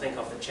phosphorus, I think,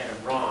 off the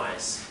Chatham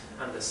Rise,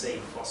 undersea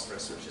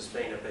phosphorus, which has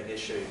been a big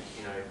issue,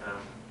 you know,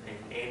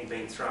 and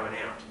been thrown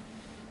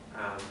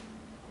out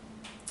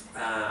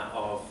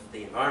of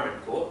the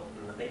Environment Court.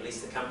 And I think at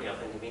least the company, I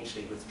think,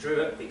 eventually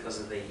withdrew it because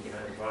of the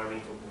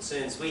environmental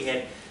concerns we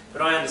had.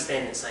 But I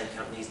understand that same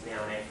companies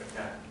now in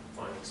Africa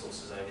finding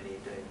sources over there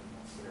doing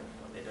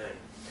what they're doing.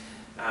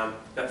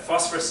 But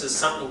phosphorus is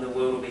something the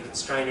world will be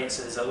constrained at,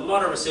 so there's a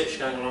lot of research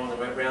going along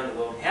around the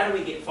world. How do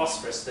we get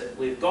phosphorus that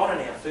we've got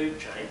in our food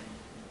chain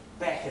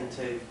back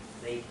into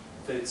the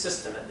food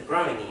system at the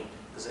growing end?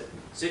 Because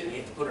certainly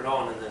you have to put it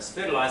on in this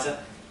fertiliser,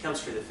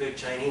 comes through the food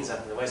chain, ends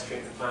up in the waste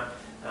treatment plant,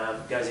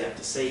 goes out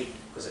to sea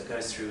because it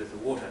goes through with the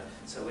water.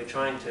 So we're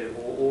trying to,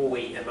 or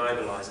we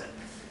immobilise it.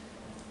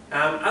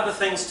 Other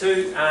things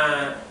too,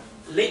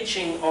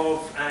 leaching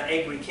of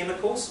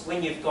agri-chemicals.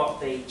 When you've got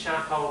the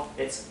charcoal,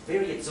 it's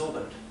very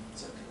absorbent,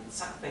 so it can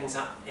suck things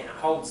up and it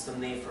holds them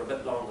there for a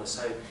bit longer.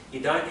 So you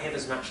don't have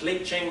as much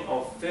leaching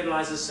of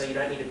fertilisers, so you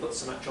don't need to put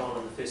so much on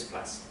in the first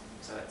place.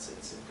 So it's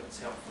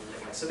helpful in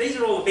that way. So these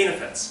are all the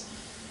benefits.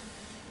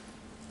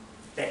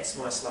 That's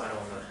my slide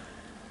on the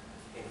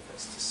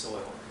benefits to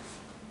soil.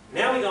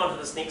 Now we go on to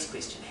this next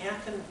question. How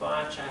can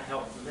biochar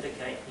help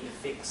mitigate the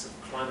effects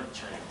of climate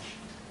change?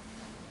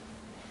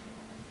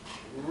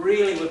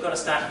 Really, we've got to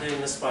start doing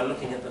this by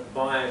looking at the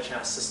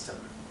biochar system,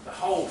 the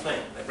whole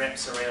thing that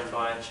wraps around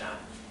biochar.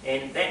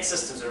 And that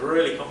system's a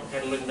really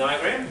complicated looking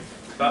diagram,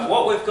 but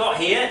what we've got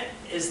here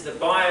is the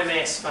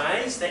biomass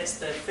phase. That's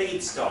the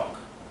feedstock.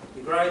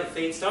 You grow the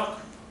feedstock,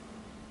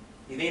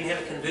 you then have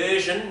a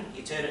conversion,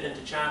 you turn it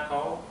into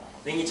charcoal,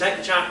 then you take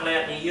the charcoal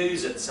out and you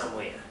use it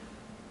somewhere,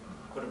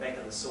 put it back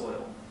in the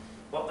soil.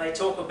 What they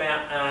talk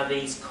about are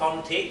these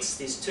contexts.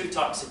 There's two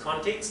types of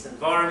context: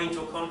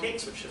 environmental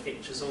context, which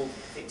affects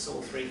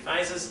all three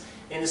phases,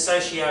 and the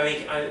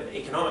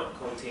socio-economic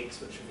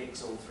context, which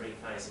affects all three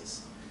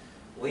phases.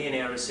 We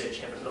in our research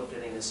haven't looked at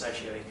any of the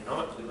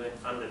socio-economic. We weren't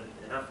funded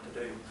enough to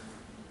do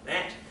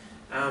that.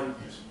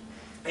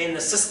 And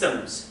the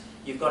systems.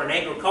 You've got an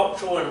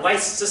agricultural and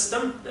waste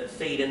system that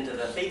feed into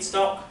the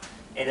feedstock,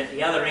 and at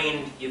the other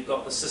end you've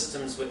got the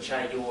systems which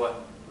are your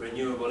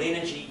renewable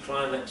energy,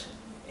 climate,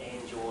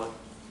 and your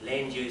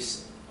land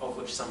use, of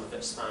which some of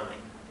it's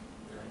farming,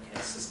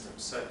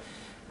 systems. So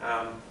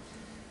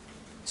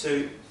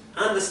to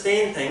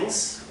understand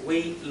things,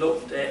 we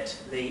looked at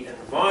the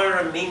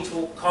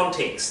environmental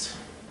context.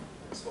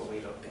 That's what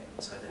we looked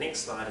at. So the next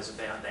slide is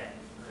about that.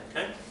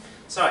 Okay.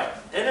 So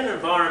in an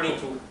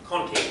environmental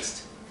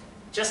context,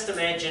 just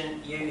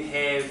imagine you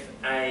have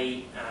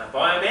a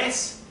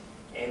biomass,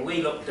 and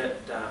we looked at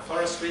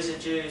forest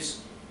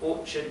residues,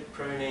 orchard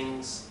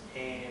prunings,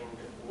 and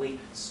wheat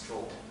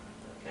straw.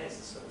 Okay,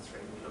 so sort of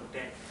three we looked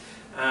at.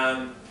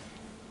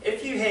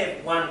 If you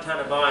have 1 tonne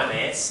of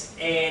biomass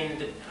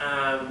and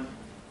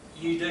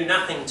you do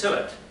nothing to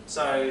it,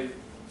 so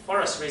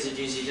forest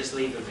residues, you just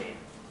leave them there.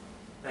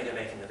 They go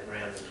back into the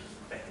ground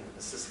and back into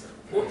the system.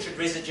 Orchard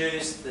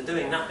residues, the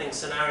doing nothing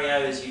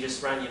scenario is you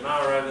just run your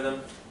mower over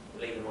them,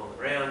 leave them on the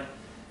ground.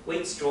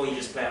 Wheat straw, you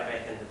just plough it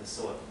back into the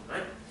soil.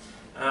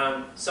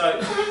 Right? So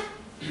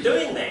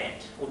doing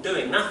that, or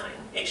doing nothing,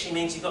 actually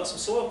means you've got some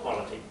soil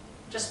quality,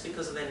 just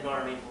because of the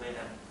environmental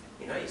matter.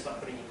 You know, it's like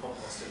putting your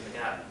compost in the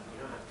garden,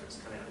 you know, after it's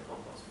come out of the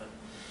compost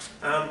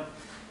bin.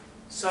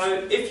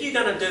 So if you're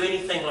going to do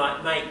anything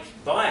like make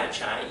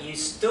biochar, you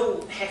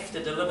still have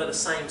to deliver the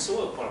same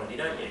soil quality,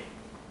 don't you?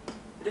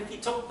 But if you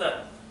took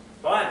the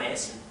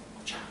biomass and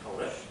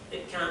charcoaled it,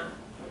 it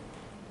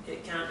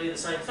can't do the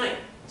same thing.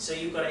 So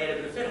you've got to add a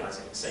bit of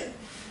fertiliser, you see.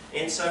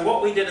 And so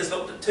what we did is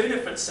looked at 2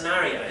 different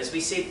scenarios.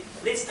 We said,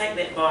 let's take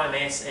that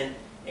biomass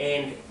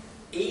and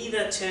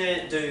either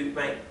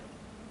make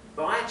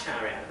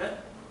biochar out of it,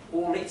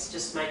 or let's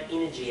just make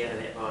energy out of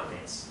that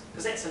biomass,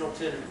 because that's an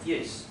alternative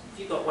use. If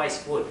you've got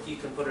waste wood, you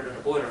can put it in a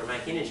boiler and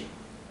make energy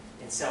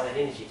and sell that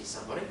energy to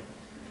somebody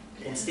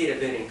instead of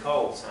burning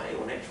coal, say,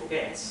 or natural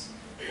gas.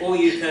 Or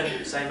you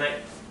can, say, make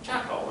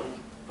charcoal and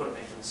put it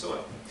back in the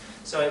soil.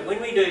 So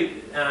when we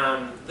do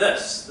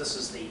this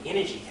is the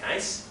energy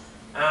case.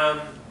 I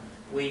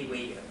think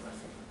we've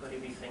got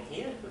everything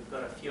here. We've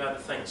got a few other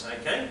things,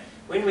 okay?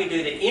 When we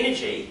do the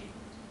energy,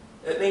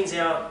 it means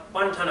our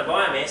 1 tonne of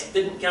biomass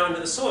didn't go into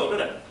the soil,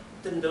 did it?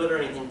 Didn't deliver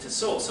anything to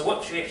soil. So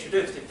what you actually do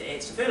is to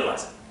add some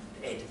fertiliser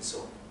to add to the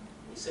soil.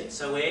 You see?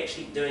 So we're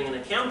actually doing an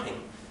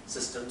accounting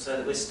system so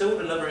that we're still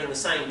delivering the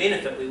same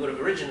benefit we would have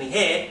originally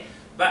had,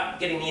 but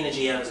getting the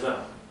energy out as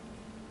well.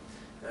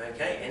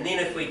 Okay? And then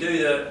if we do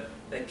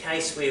the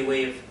case where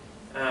we're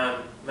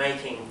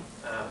making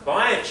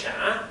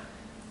biochar,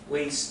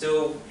 we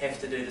still have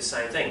to do the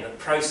same thing. The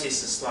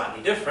process is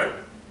slightly different.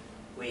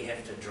 We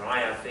have to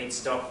dry our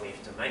feedstock, we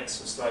have to make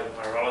some slow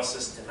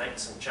pyrolysis to make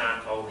some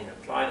charcoal, then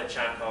apply the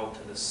charcoal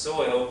to the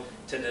soil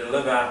to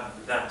deliver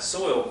the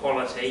soil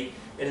quality.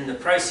 And in the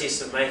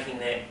process of making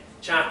that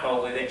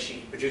charcoal, we've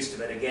actually produced a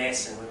bit of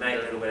gas and we made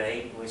a little bit of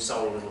heat and we've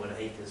sold a little bit of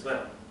heat as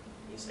well,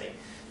 you see.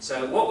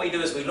 So what we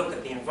do is we look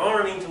at the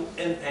environmental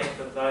impact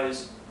of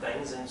those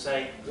things and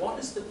say, what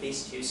is the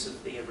best use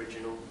of the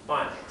original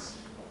biomass?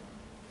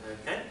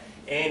 Okay,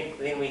 and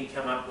then we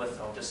come up with,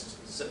 I'll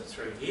just zip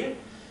through here.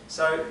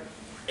 So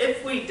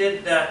if we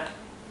did the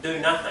do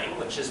nothing,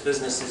 which is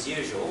business as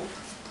usual,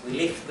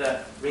 we left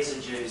the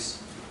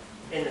residues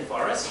in the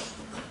forest,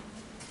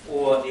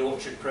 or the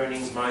orchard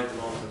prunings, mowed them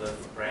onto the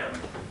ground,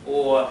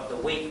 or the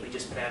wheat we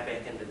just ploughed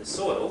back into the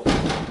soil,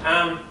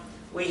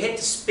 we had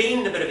to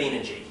spend a bit of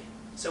energy.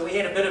 So we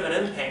had a bit of an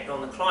impact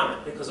on the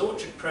climate, because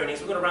orchard prunings,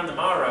 we've got to run the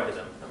mower over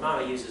them. The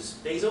mower uses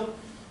diesel,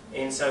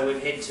 and so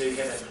we've had to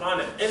have a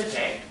climate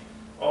impact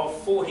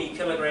of 40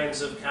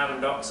 kilograms of carbon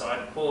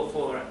dioxide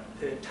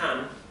per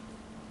tonne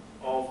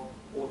of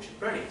orchard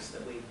prunings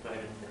that we mowed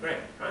into the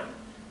ground, right?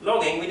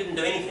 Logging, we didn't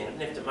do anything. We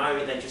didn't have to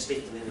mow, they just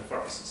left them in the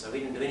forest. So we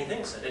didn't do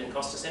anything, so it didn't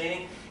cost us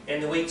anything.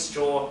 And the wheat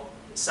straw,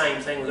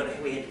 same thing,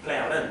 we had to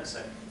plough it in.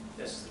 So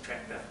this is the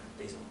tractor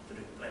diesel to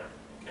do the ploughing.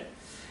 Okay?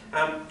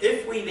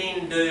 If we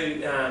then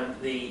do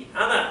the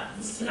other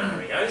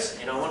scenarios,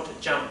 and I want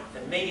to jump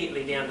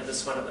immediately down to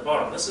this one at the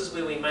bottom, this is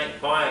where we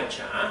make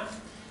biochar.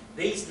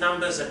 These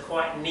numbers are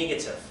quite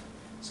negative.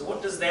 So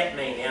what does that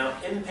mean? Our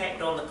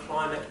impact on the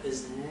climate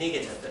is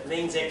negative. It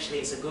means actually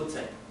it's a good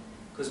thing,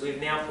 because we've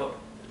now put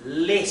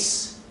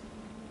less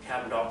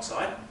carbon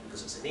dioxide,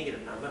 because it's a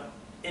negative number,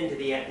 into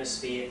the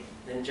atmosphere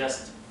than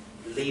just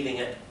leaving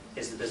it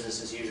as the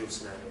business as usual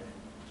scenario.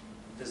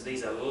 Because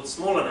these are little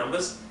smaller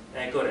numbers,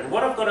 they're good. And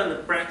what I've got in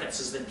the brackets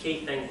is the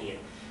key thing here,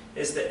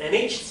 is that in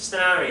each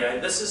scenario,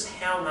 this is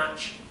how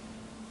much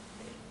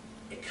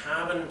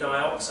carbon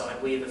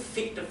dioxide we have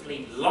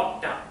effectively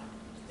locked up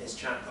as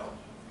charcoal.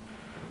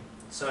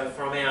 So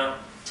from our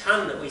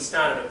tonne that we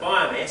started at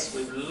biomass,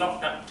 we've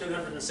locked up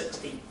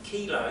 260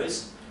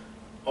 kilos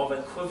of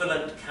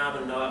equivalent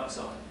carbon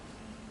dioxide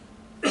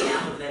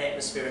out of that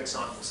atmospheric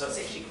cycle. So it's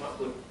actually quite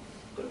good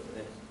for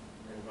the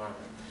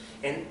environment.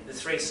 And the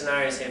three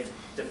scenarios have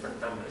different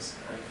numbers.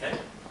 Okay.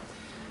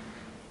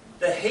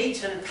 The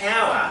heat and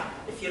power,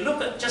 if you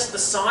look at just the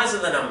size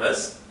of the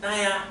numbers,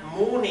 they are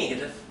more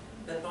negative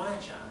than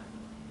biochar.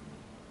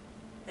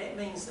 That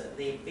means that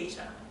they're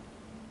better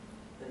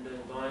than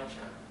doing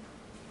biochar.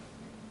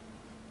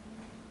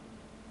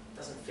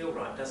 Doesn't feel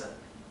right, does it?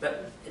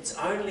 But it's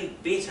only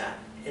better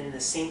in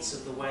the sense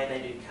of the way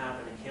they do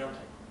carbon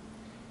accounting.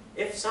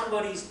 If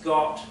somebody's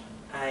got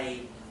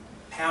a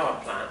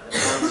power plant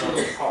that runs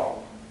on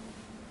coal,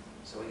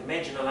 so we can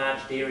imagine a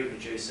large dairy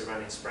producer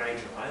running spray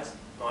dryers,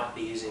 might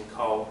be using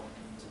coal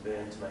to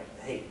burn to make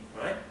the heat,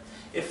 right?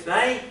 If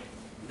they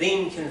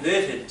then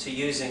converted to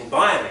using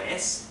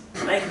biomass,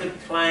 they could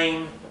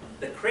claim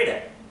the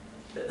credit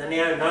that they're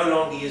now no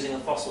longer using a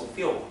fossil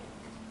fuel.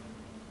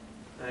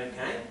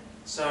 Okay?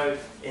 So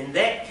in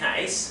that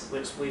case,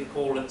 which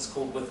it's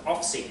called with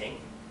offsetting,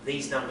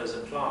 these numbers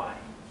apply.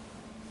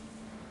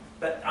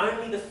 But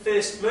only the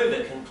first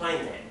mover can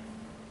claim that.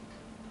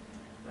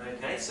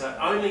 Okay, so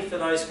only for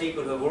those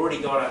people who have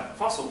already got a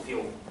fossil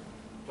fuel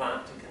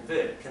plant to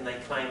convert can they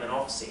claim an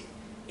offset.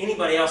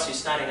 Anybody else who's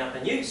starting up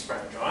a new spray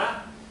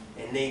dryer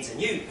and needs a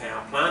new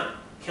power plant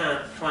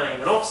can't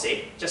claim an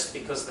offset just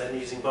because they're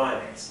using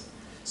biomass.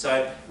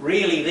 So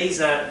really these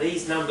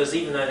numbers,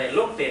 even though they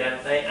look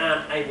better, they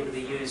aren't able to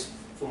be used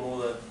for more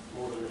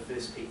than the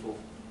first people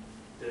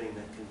doing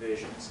the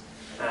conversions.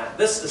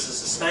 This is a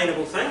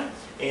sustainable thing,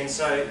 and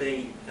so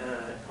the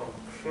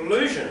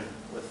conclusion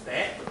with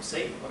that, let's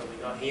see, what have we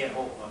got here?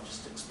 Oh, I'll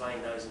just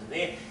explain those in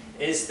there,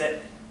 is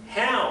that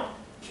how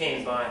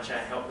can biochar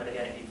help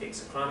mitigate the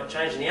effects of climate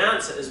change? And the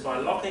answer is by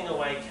locking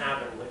away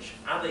carbon which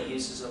other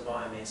uses of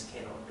biomass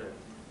cannot do.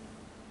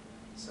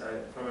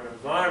 So from an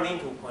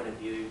environmental point of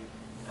view,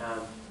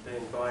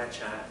 doing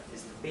biochar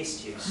is the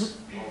best use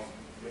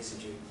of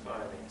residue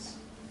biomass.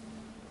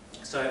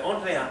 So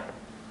on to our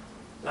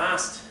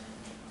last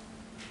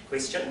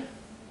question.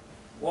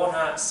 What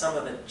are some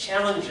of the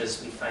challenges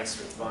we face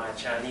with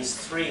biochar? And there's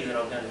three that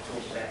I'm going to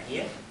talk about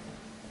here.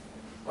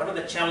 One of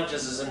the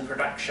challenges is in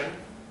production,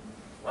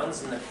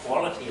 one's in the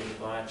quality of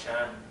the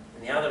biochar,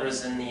 and the other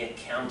is in the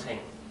accounting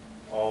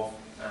of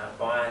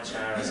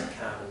biochar as a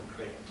carbon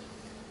credit.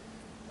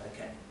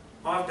 Okay,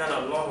 I've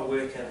done a lot of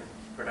work in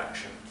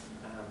production,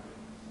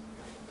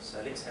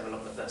 so let's have a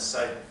look at this.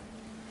 So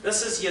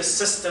this is your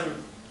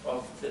system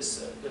of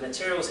this, the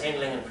materials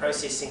handling and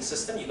processing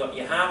system. You've got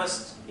your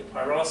harvest, your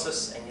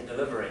pyrolysis, and your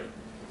delivery.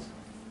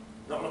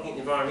 Not looking at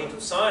the environmental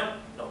side,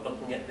 not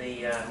looking at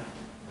the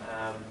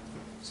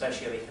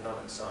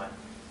socio-economic side.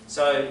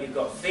 So you've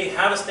got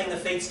harvesting the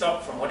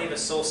feedstock from whatever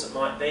source it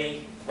might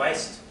be,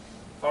 waste,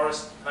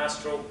 forest,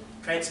 pastoral,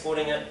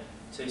 transporting it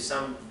to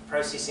some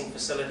processing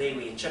facility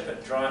where you chip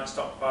it, dry it,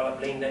 stockpile it,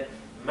 blend it,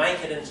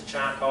 make it into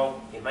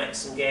charcoal, you make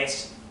some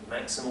gas, you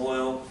make some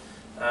oil,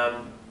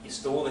 you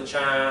store the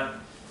char,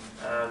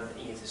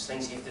 there's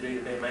things you have to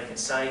do to make it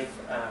safe,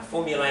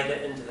 formulate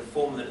it into the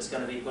form that it's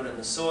going to be put in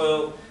the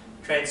soil,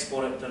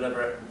 transport it,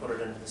 deliver it, and put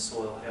it into the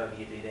soil, however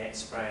you do that,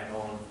 spray it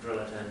on, drill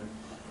it in,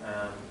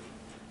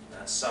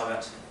 sow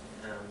it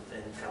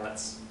in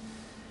pellets.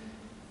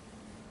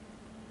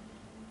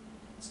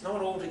 It's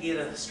not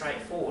altogether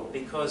straightforward,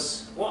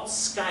 because what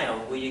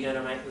scale were you going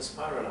to make this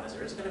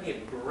pyrolyzer? Is it going to be a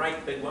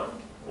great big one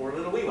or a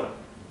little wee one?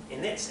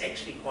 And that's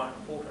actually quite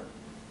important.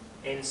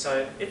 And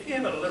so if you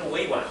have a little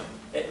wee one,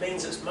 it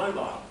means it's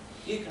mobile.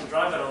 You can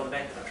drive it on the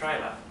back of a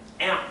trailer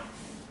out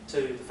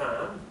to the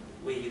farm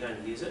where you're going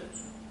to use it,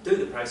 do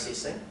the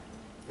processing,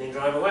 then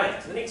drive away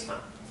to the next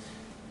farm.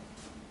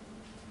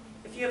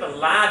 If you have a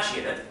large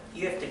unit,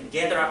 you have to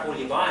gather up all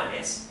your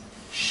biomass,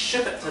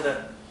 ship it to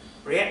the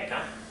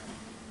reactor,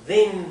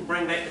 then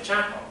bring back the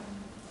charcoal.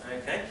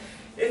 Okay?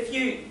 If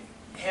you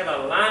have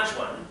a large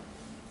one,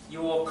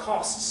 your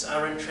costs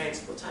are in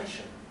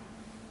transportation.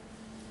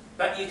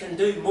 But you can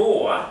do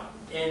more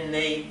in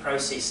the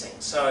processing.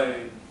 So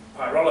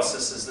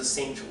pyrolysis is the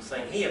central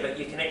thing here, but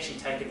you can actually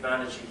take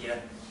advantage of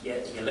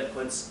your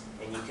liquids,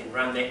 and you can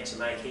run that to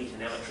make heat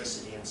and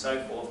electricity and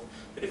so forth.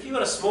 But if you've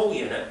got a small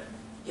unit,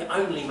 you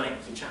only make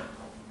your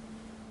charcoal,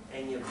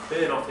 and you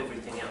burn off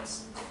everything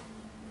else.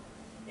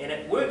 And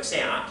it works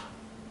out,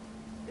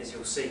 as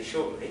you'll see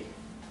shortly,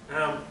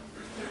 the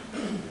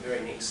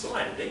very next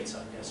slide indeed, so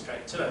I can go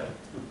straight to it.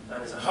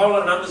 There's a whole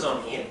lot of numbers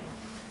on here,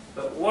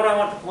 but what I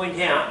want to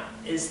point out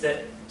is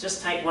that,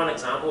 just take one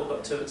example, I've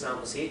got two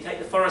examples here, take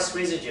the forest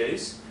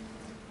residues,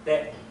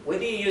 that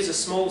whether you use a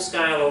small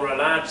scale or a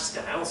large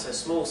scale, so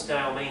small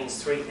scale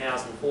means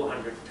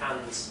 3,400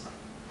 tonnes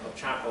of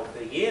charcoal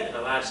per year, and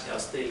a large scale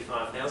is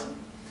 35,000,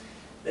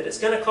 that it's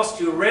going to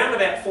cost you around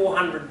about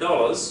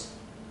 $400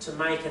 to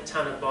make a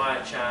tonne of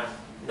biochar,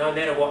 no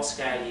matter what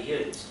scale you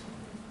use.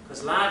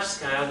 Because large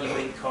scale, your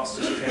big cost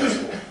is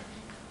transport.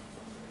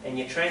 And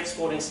you're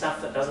transporting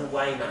stuff that doesn't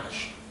weigh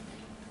much.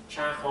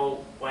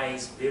 Charcoal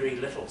weighs very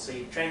little, so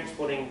you're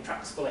transporting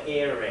trucks full of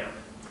air around.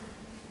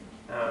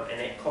 And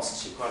that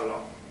costs you quite a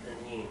lot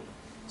in the end.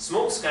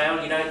 Small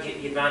scale, you don't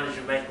get the advantage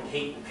of making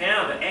heat and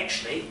power, but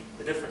actually,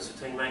 the difference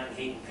between making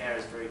heat and power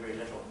is very, very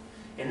little.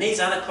 And these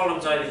other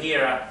columns over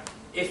here are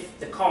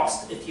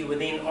if you were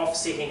then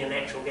offsetting a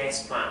natural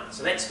gas plant.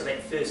 So that's for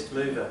that first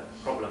mover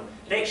problem.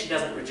 It actually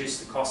doesn't reduce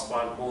the cost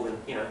by more than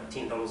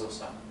 $10 or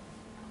so.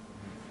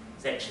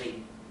 It's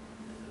actually,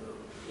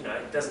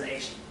 it doesn't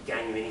actually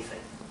gain you anything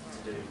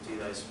to do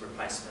those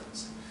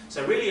replacements.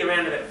 So really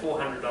around about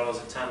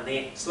 $400 a tonne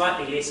there,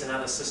 slightly less in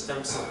other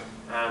systems.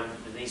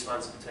 These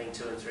ones are between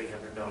 $200 and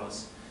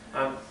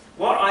 $300.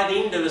 What I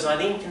then do is I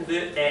then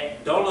convert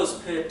that dollars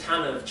per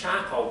tonne of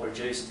charcoal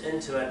produced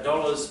into a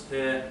dollars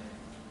per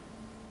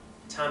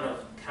tonne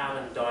of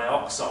carbon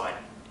dioxide,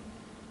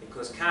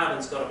 because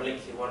carbon's got a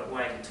molecular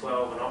weight of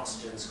 12 and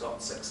oxygen's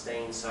got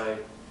 16, so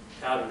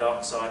carbon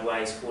dioxide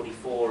weighs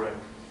 44 and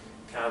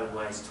carbon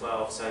weighs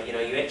 12. So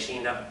you actually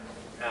end up,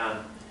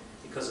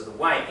 because of the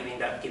weight, you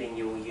end up getting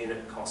your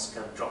unit cost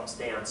kind of drops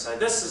down. So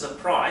this is a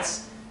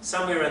price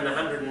somewhere in the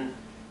 $130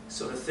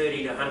 to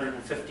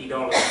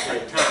 $150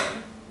 per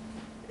tonne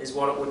is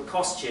what it would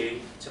cost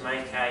you to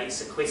make a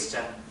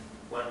sequester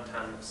 1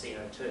 tonne of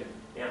CO2.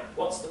 Now,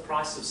 what's the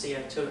price of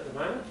CO2 at the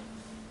moment?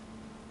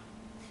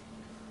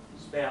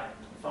 It's about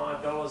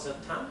 $5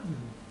 a tonne.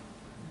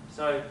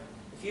 So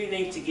if you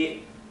need to get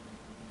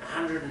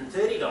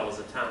 $130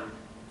 a tonne,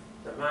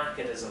 the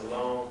market is a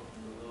long,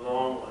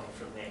 long way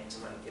from that to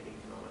make it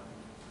economic.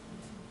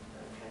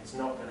 Okay, it's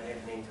not going to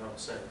happen anytime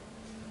soon.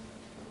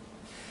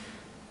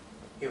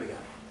 Here we go.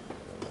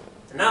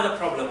 Another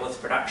problem with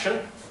production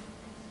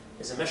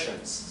is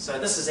emissions. So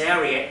this is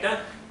our reactor.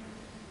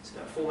 It's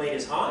about 4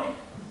 metres high,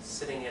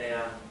 sitting at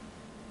our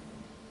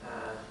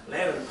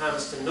lab in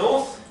Palmerston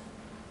North.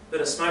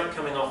 Bit of smoke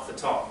coming off the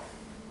top.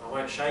 I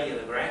won't show you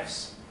the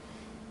graphs.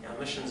 Our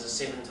emissions are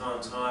 7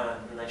 times higher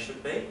than they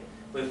should be.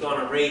 We've gone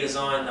and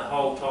redesigned the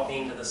whole top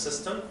end of the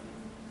system.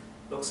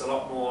 Looks a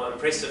lot more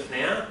impressive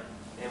now,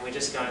 and we're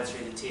just going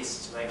through the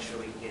tests to make sure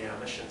we can get our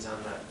emissions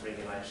under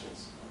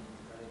regulations.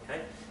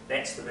 Okay,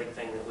 that's the big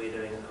thing that we're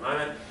doing at the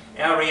moment.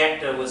 Our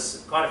reactor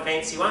was quite a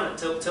fancy one. It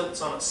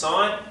tilts on its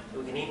side.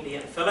 We can empty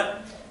it and fill it.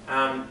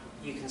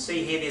 You can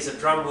see here there's a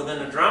drum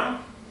within a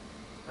drum.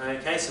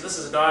 Okay, so this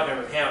is a diagram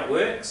of how it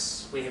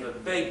works. We have a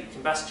big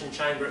combustion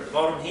chamber at the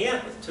bottom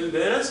here with 2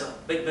 burners, a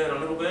big burner, a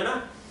little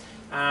burner.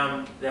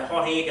 The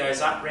hot air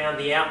goes up round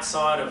the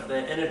outside of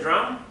the inner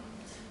drum.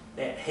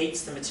 That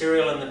heats the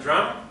material in the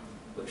drum,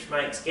 which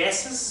makes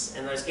gases,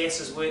 and those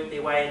gases work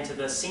their way into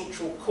the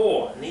central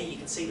core. And there you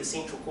can see the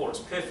central core, it's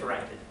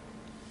perforated.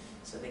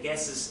 So the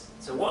gases,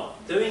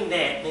 doing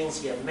that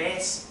means your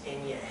mass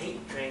and your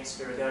heat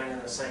transfer are going in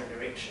the same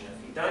direction.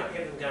 If you don't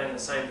have them going in the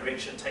same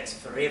direction, it takes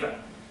forever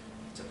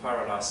to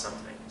pyrolyse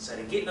something. So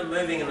to get them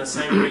moving in the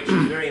same direction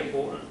is very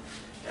important.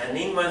 And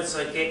then once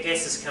the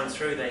gases come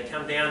through, they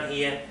come down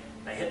here,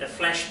 they hit the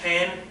flash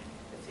pan,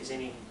 if there's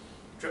any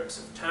drips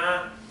of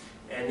tar,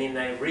 and then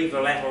they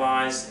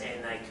re-volatilise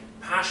and they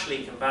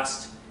partially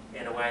combust,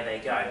 and away they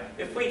go.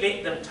 If we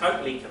let them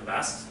totally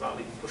combust, like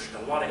we pushed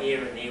a lot of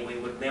air in there, we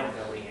would melt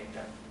our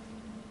reactor.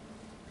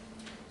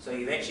 So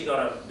you've actually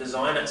got to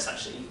design it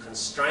such that you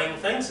constrain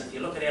things. If you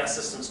look at our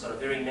system, it's got a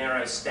very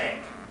narrow stack.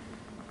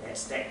 That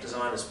stack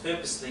design is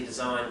purposely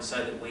designed so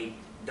that we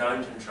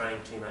don't entrain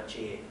too much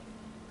air.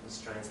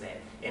 Constrains that.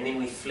 And then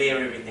we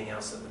flare everything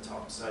else at the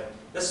top. So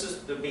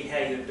this would be how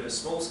you would do a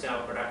small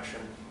scale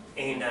production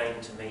and aim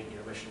to meet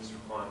your emissions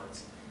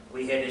requirements.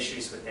 We had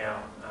issues with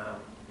our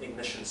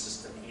ignition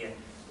system here.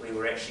 We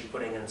were actually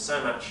putting in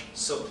so much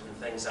soot and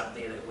things up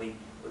there that we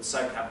would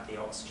soak up the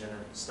oxygen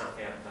and snuff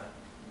out the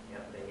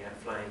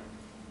flame.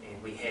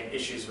 And we had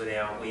issues with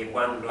we had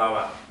one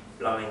blower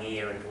blowing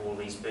air into all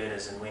these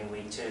burners, and when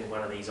we turned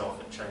one of these off,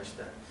 it changed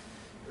the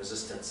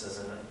resistances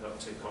and it got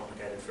too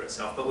complicated for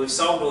itself. But we've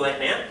solved all that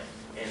now,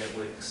 and it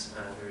works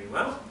very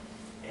well.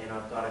 And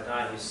I've got a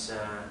guy who's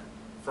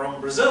from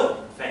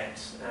Brazil, in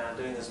fact,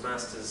 doing his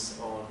masters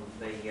on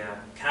the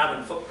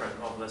carbon footprint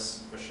of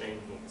this machine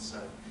here. So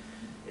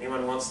if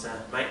anyone wants to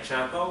make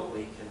charcoal,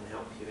 we can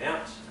help you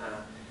out.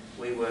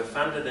 We were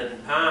funded in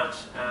part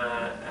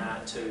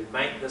to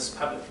make this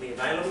publicly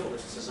available,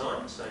 this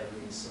design, so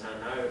there's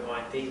no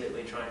IP that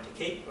we're trying to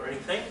keep or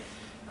anything.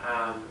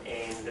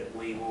 And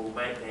we will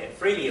will make that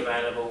freely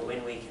available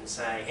when we can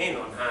say, hand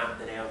on heart,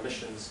 that our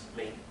emissions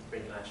meet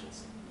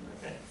regulations.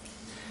 Okay.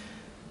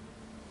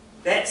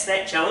 That's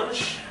that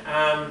challenge.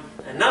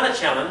 Another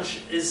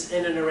challenge is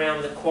in and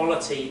around the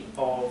quality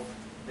of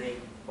the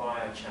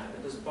biochar,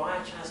 because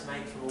biochar is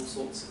made from all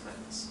sorts of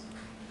things.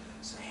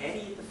 So how do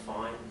you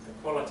define the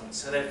quality?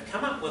 So they've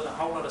come up with a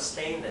whole lot of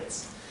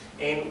standards,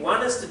 and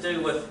one is to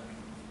do with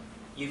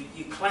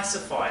you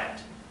classify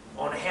it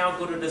on how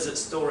good it is at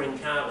storing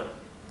carbon.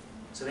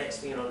 So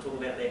that's, I'm talking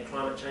about that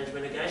climate change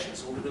mitigation,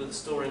 it's all to do with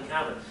storing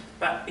carbon.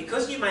 But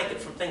because you make it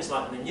from things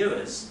like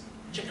manures,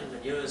 chicken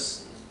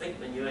manures, pig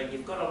manure,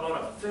 you've got a lot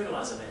of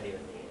fertiliser value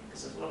in there,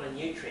 because there's a lot of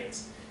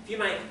nutrients. If you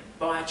make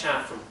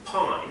biochar from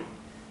pine,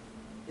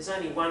 there's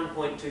only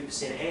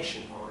 1.2% ash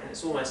in pine,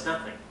 it's almost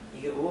nothing.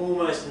 You get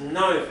almost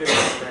no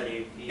fertiliser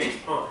value if you use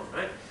pine,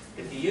 right?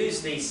 If you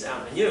use these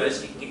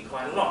manures, you can get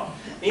quite a lot.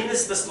 Then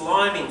there's this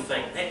liming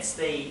thing. That's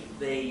like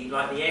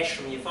the ash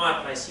from your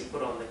fireplace you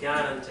put on the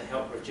garden to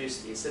help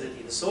reduce the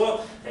acidity of the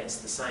soil. That's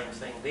the same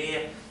thing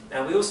there.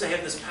 We also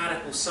have this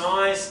particle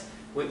size,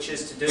 which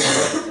is to do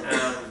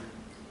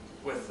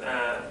with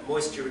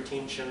moisture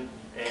retention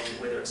and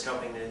whether it's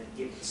helping to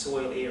get the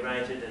soil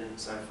aerated and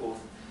so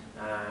forth,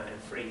 and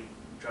free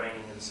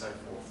draining and so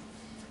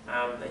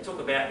forth. They talk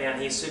about down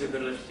here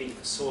suitability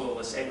for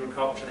soilless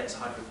agriculture, that's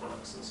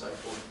hydroponics and so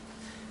forth.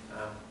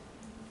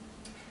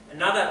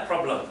 Another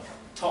problem,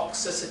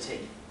 toxicity.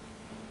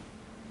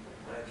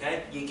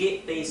 Okay, you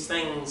get these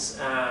things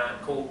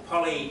called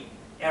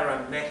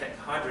polyaromatic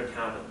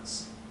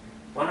hydrocarbons.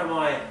 One of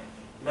my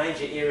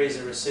major areas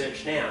of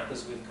research now,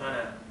 because we've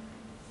kind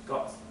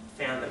of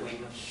found that we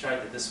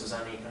showed that this was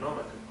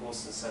uneconomic, of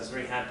course, and so it's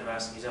very hard to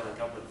ask New Zealand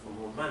government for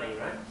more money,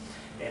 right?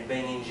 And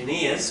being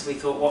engineers, we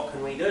thought, what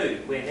can we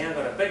do? We've now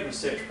got a big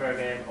research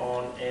program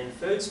in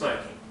food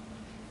smoking.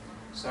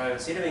 So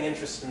instead of being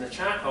interested in the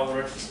charcoal,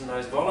 we're interested in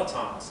those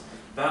volatiles.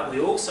 But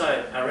we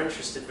also are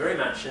interested very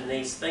much in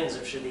these things,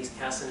 which are these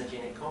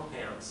carcinogenic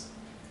compounds.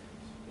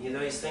 You know,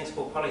 these things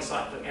called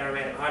polycyclic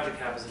aromatic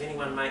hydrocarbons. If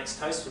anyone makes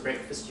toast for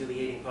breakfast, you'll be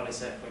eating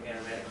polycyclic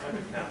aromatic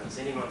hydrocarbons.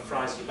 Anyone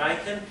fries your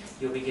bacon,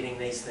 you'll be getting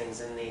these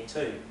things in there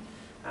too.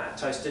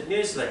 Toasted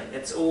muesli,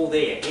 it's all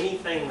there.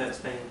 Anything that's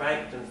been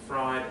baked and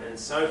fried and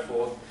so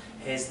forth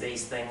has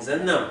these things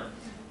in them.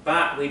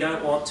 But we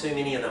don't want too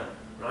many of them,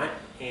 right?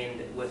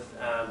 And with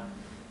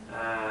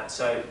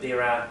so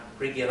there are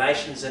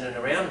regulations in and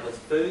around with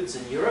foods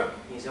in Europe.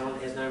 New Zealand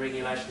has no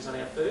regulations on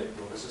our food,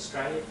 nor does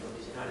Australia, nor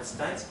does the United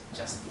States,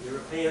 just the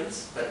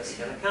Europeans, but it's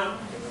going to come,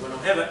 everyone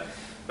will have it.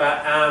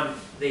 But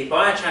the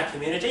biochar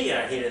community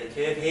are ahead of the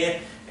curve here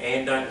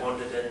and don't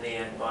want it in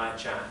their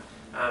biochar.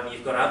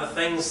 You've got other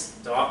things,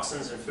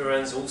 dioxins and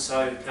furans,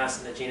 also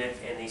carcinogenic,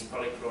 and these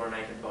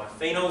polychlorinated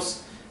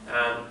biphenyls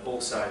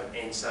also,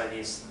 and so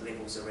there's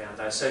levels around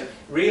those. So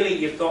really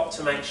you've got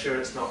to make sure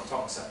it's not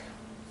toxic.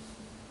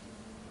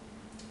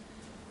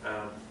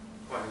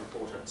 Quite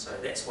important, so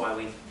that's why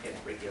we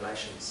have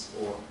regulations,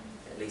 or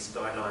at least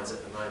guidelines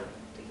at the moment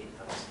to get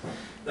those.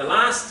 The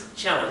last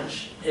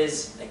challenge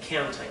is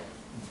accounting.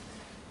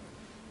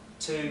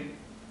 To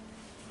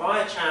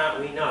biochar,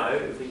 we know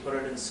if we put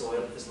it in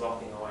soil, it's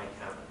locking away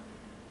carbon.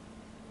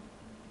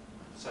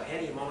 So how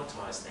do you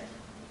monetize that?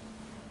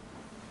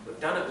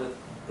 We've done it with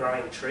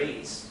growing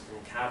trees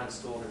and carbon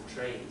stored in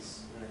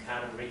trees in the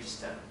carbon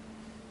register.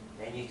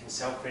 And you can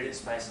sell credits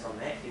based on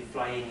that. If you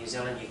fly in New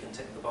Zealand, you can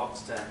tick the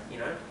box to,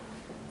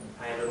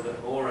 pay a little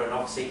bit more and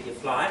offset your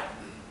flight.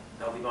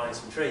 They'll be buying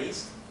some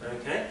trees,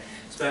 okay?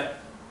 But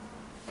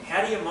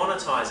how do you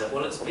monetize it?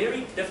 Well, it's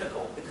very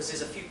difficult because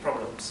there's a few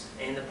problems.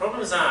 And the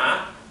problems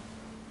are,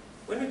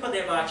 when we put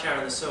that biochar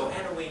in the soil,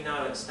 how do we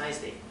know it stays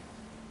there?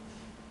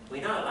 We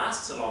know it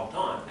lasts a long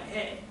time, but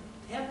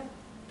how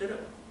did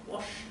it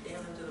wash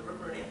down into the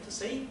river and out to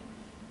sea?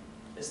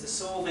 Is the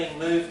soil being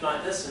moved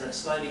like this and it's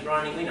slowly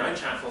grinding? We know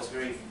charcoal's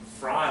very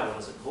friable,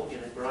 as it called,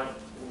 it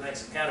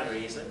makes a powder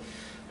very easily.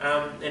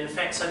 And in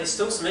fact, so there's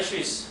still some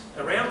issues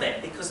around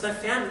that because they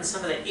found in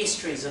some of the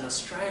estuaries in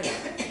Australia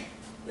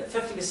that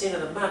 50%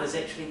 of the mud is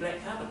actually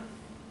black carbon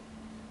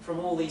from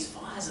all these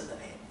fires that they've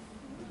had.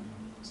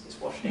 It gets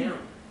washed down,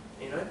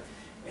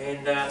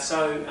 And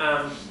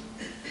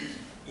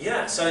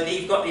so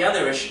you've got the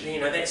other issue,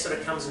 that sort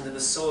of comes into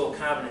the soil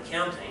carbon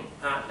accounting,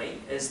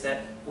 partly, is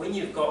that when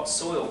you've got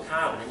soil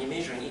carbon and you're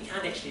measuring, you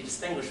can't actually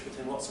distinguish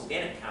between what's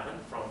organic carbon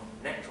from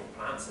natural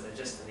plants that are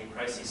just in the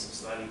process of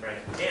slowly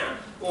breaking down,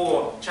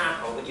 or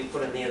charcoal that you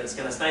put in there that's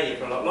going to stay there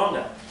for a lot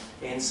longer.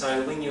 And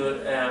so when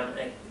you're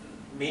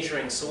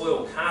measuring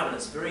soil carbon,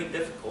 it's very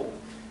difficult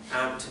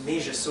to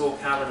measure soil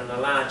carbon in a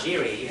large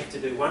area. You have to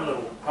do one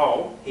little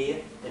hole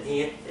here, and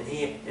here, and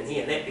here, and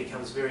here, and that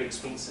becomes very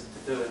expensive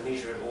to do and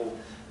measure it all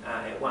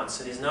at once.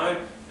 So there's no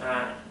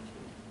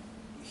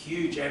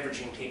huge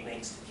averaging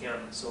techniques to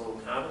count soil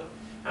carbon.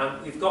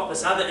 We've got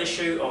this other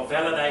issue of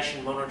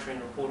validation, monitoring,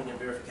 reporting and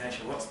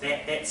verification. What's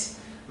that? That's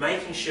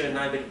making sure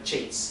nobody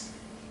cheats.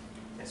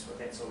 That's what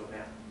that's all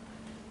about.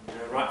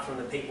 Right from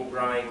the people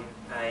growing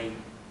a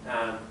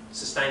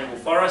sustainable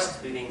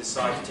forest who then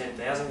decide to turn it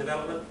to housing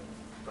development.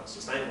 Not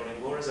sustainable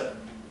anymore, is it?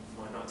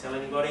 Might not tell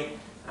anybody.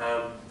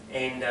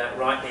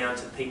 Right down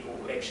to people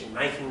actually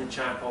making the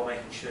charcoal,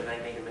 making sure they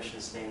meet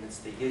emission standards,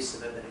 the use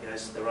of it, that it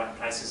goes to the right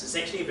places. It's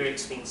actually very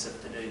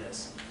expensive to do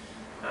this.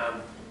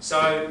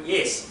 So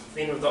yes,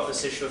 then we've got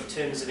this issue of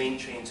terms of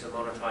entry into a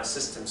monetised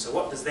system. So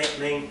what does that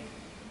mean?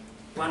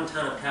 1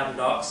 tonne of carbon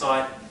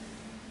dioxide,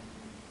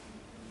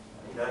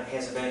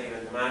 has a value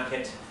in the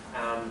market.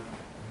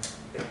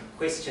 The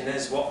question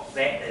is what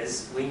that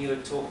is. When you're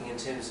talking in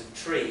terms of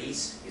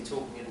trees, you're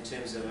talking in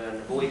terms of an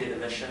avoided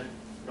emission,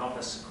 not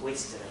a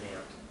sequestered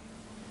amount.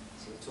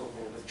 So you're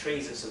talking with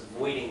trees, it's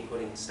avoiding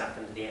putting stuff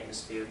into the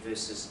atmosphere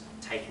versus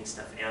taking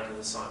stuff out of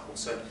the cycle.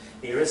 So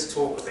there is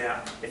talk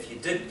about if you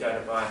did go to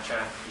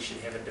biochar, you should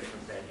have a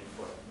different value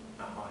for it,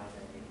 a higher value.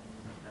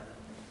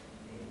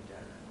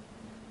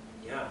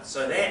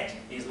 So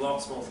there's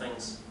lots more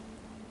things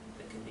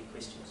that can be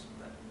questions.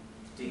 But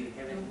do you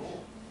have any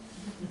more?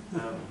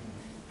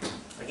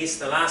 I guess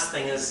the last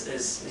thing is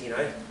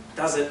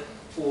does it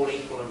all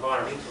equal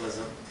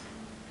environmentalism?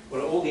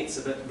 Well, it all gets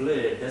a bit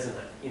blurred, doesn't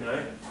it?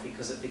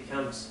 Because it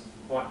becomes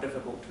quite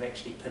difficult to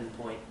actually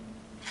pinpoint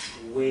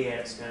where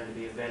it's going to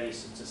be of value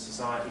to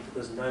society,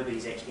 because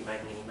nobody's actually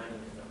making any money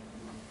with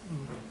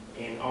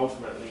it. And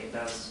ultimately it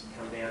does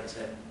come down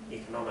to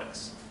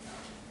economics.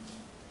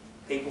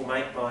 People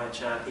make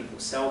biochar, people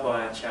sell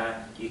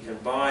biochar. You can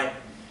buy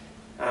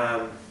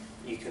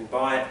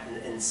it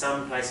in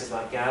some places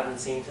like garden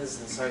centres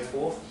and so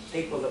forth.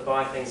 People that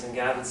buy things in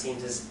garden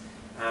centres,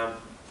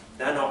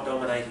 they're not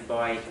dominated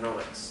by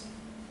economics.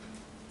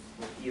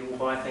 You will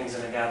buy things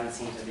in a garden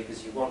centre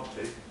because you want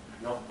to,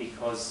 not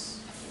because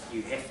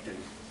you have to.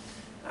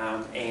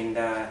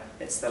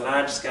 It's the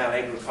large-scale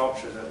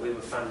agriculture that we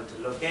were funded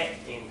to look at,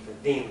 and for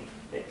them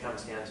it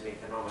comes down to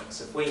economics.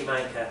 If we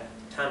make a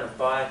tonne of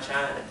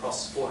biochar and it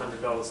costs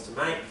 $400 to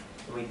make,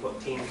 and we put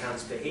 10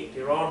 tonnes per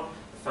hectare on,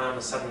 the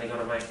farmer's suddenly going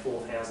to make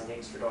 $4,000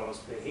 extra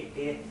per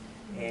hectare,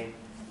 and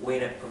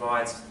when it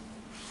provides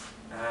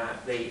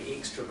the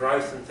extra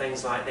growth and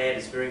things like that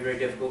is very, very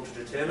difficult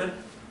to determine.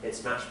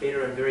 It's much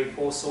better in very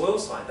poor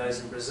soils like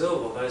those in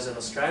Brazil or those in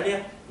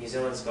Australia. New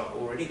Zealand's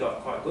already got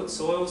quite good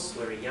soils.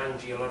 We're a young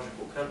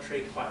geological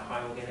country, quite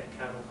high organic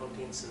carbon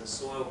contents in the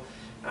soil.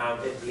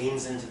 It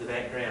blends into the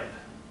background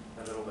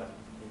a little bit,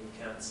 and you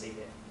can't see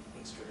that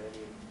extra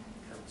value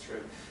come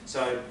through.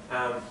 So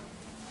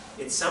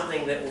it's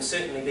something that will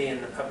certainly be in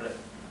the public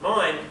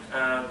mind,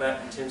 but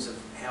in terms of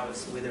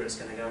whether it's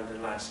going to go into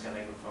large-scale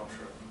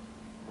agriculture,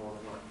 more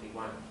than likely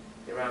won't.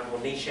 There are more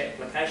niche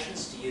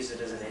applications to use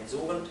it as an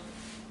adsorbent.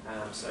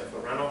 So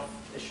for runoff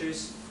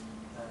issues,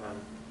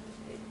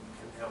 it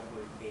can help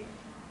with there.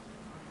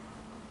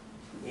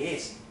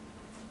 Yes.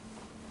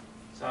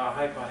 So I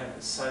hope I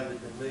haven't sobered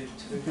the mood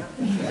too much.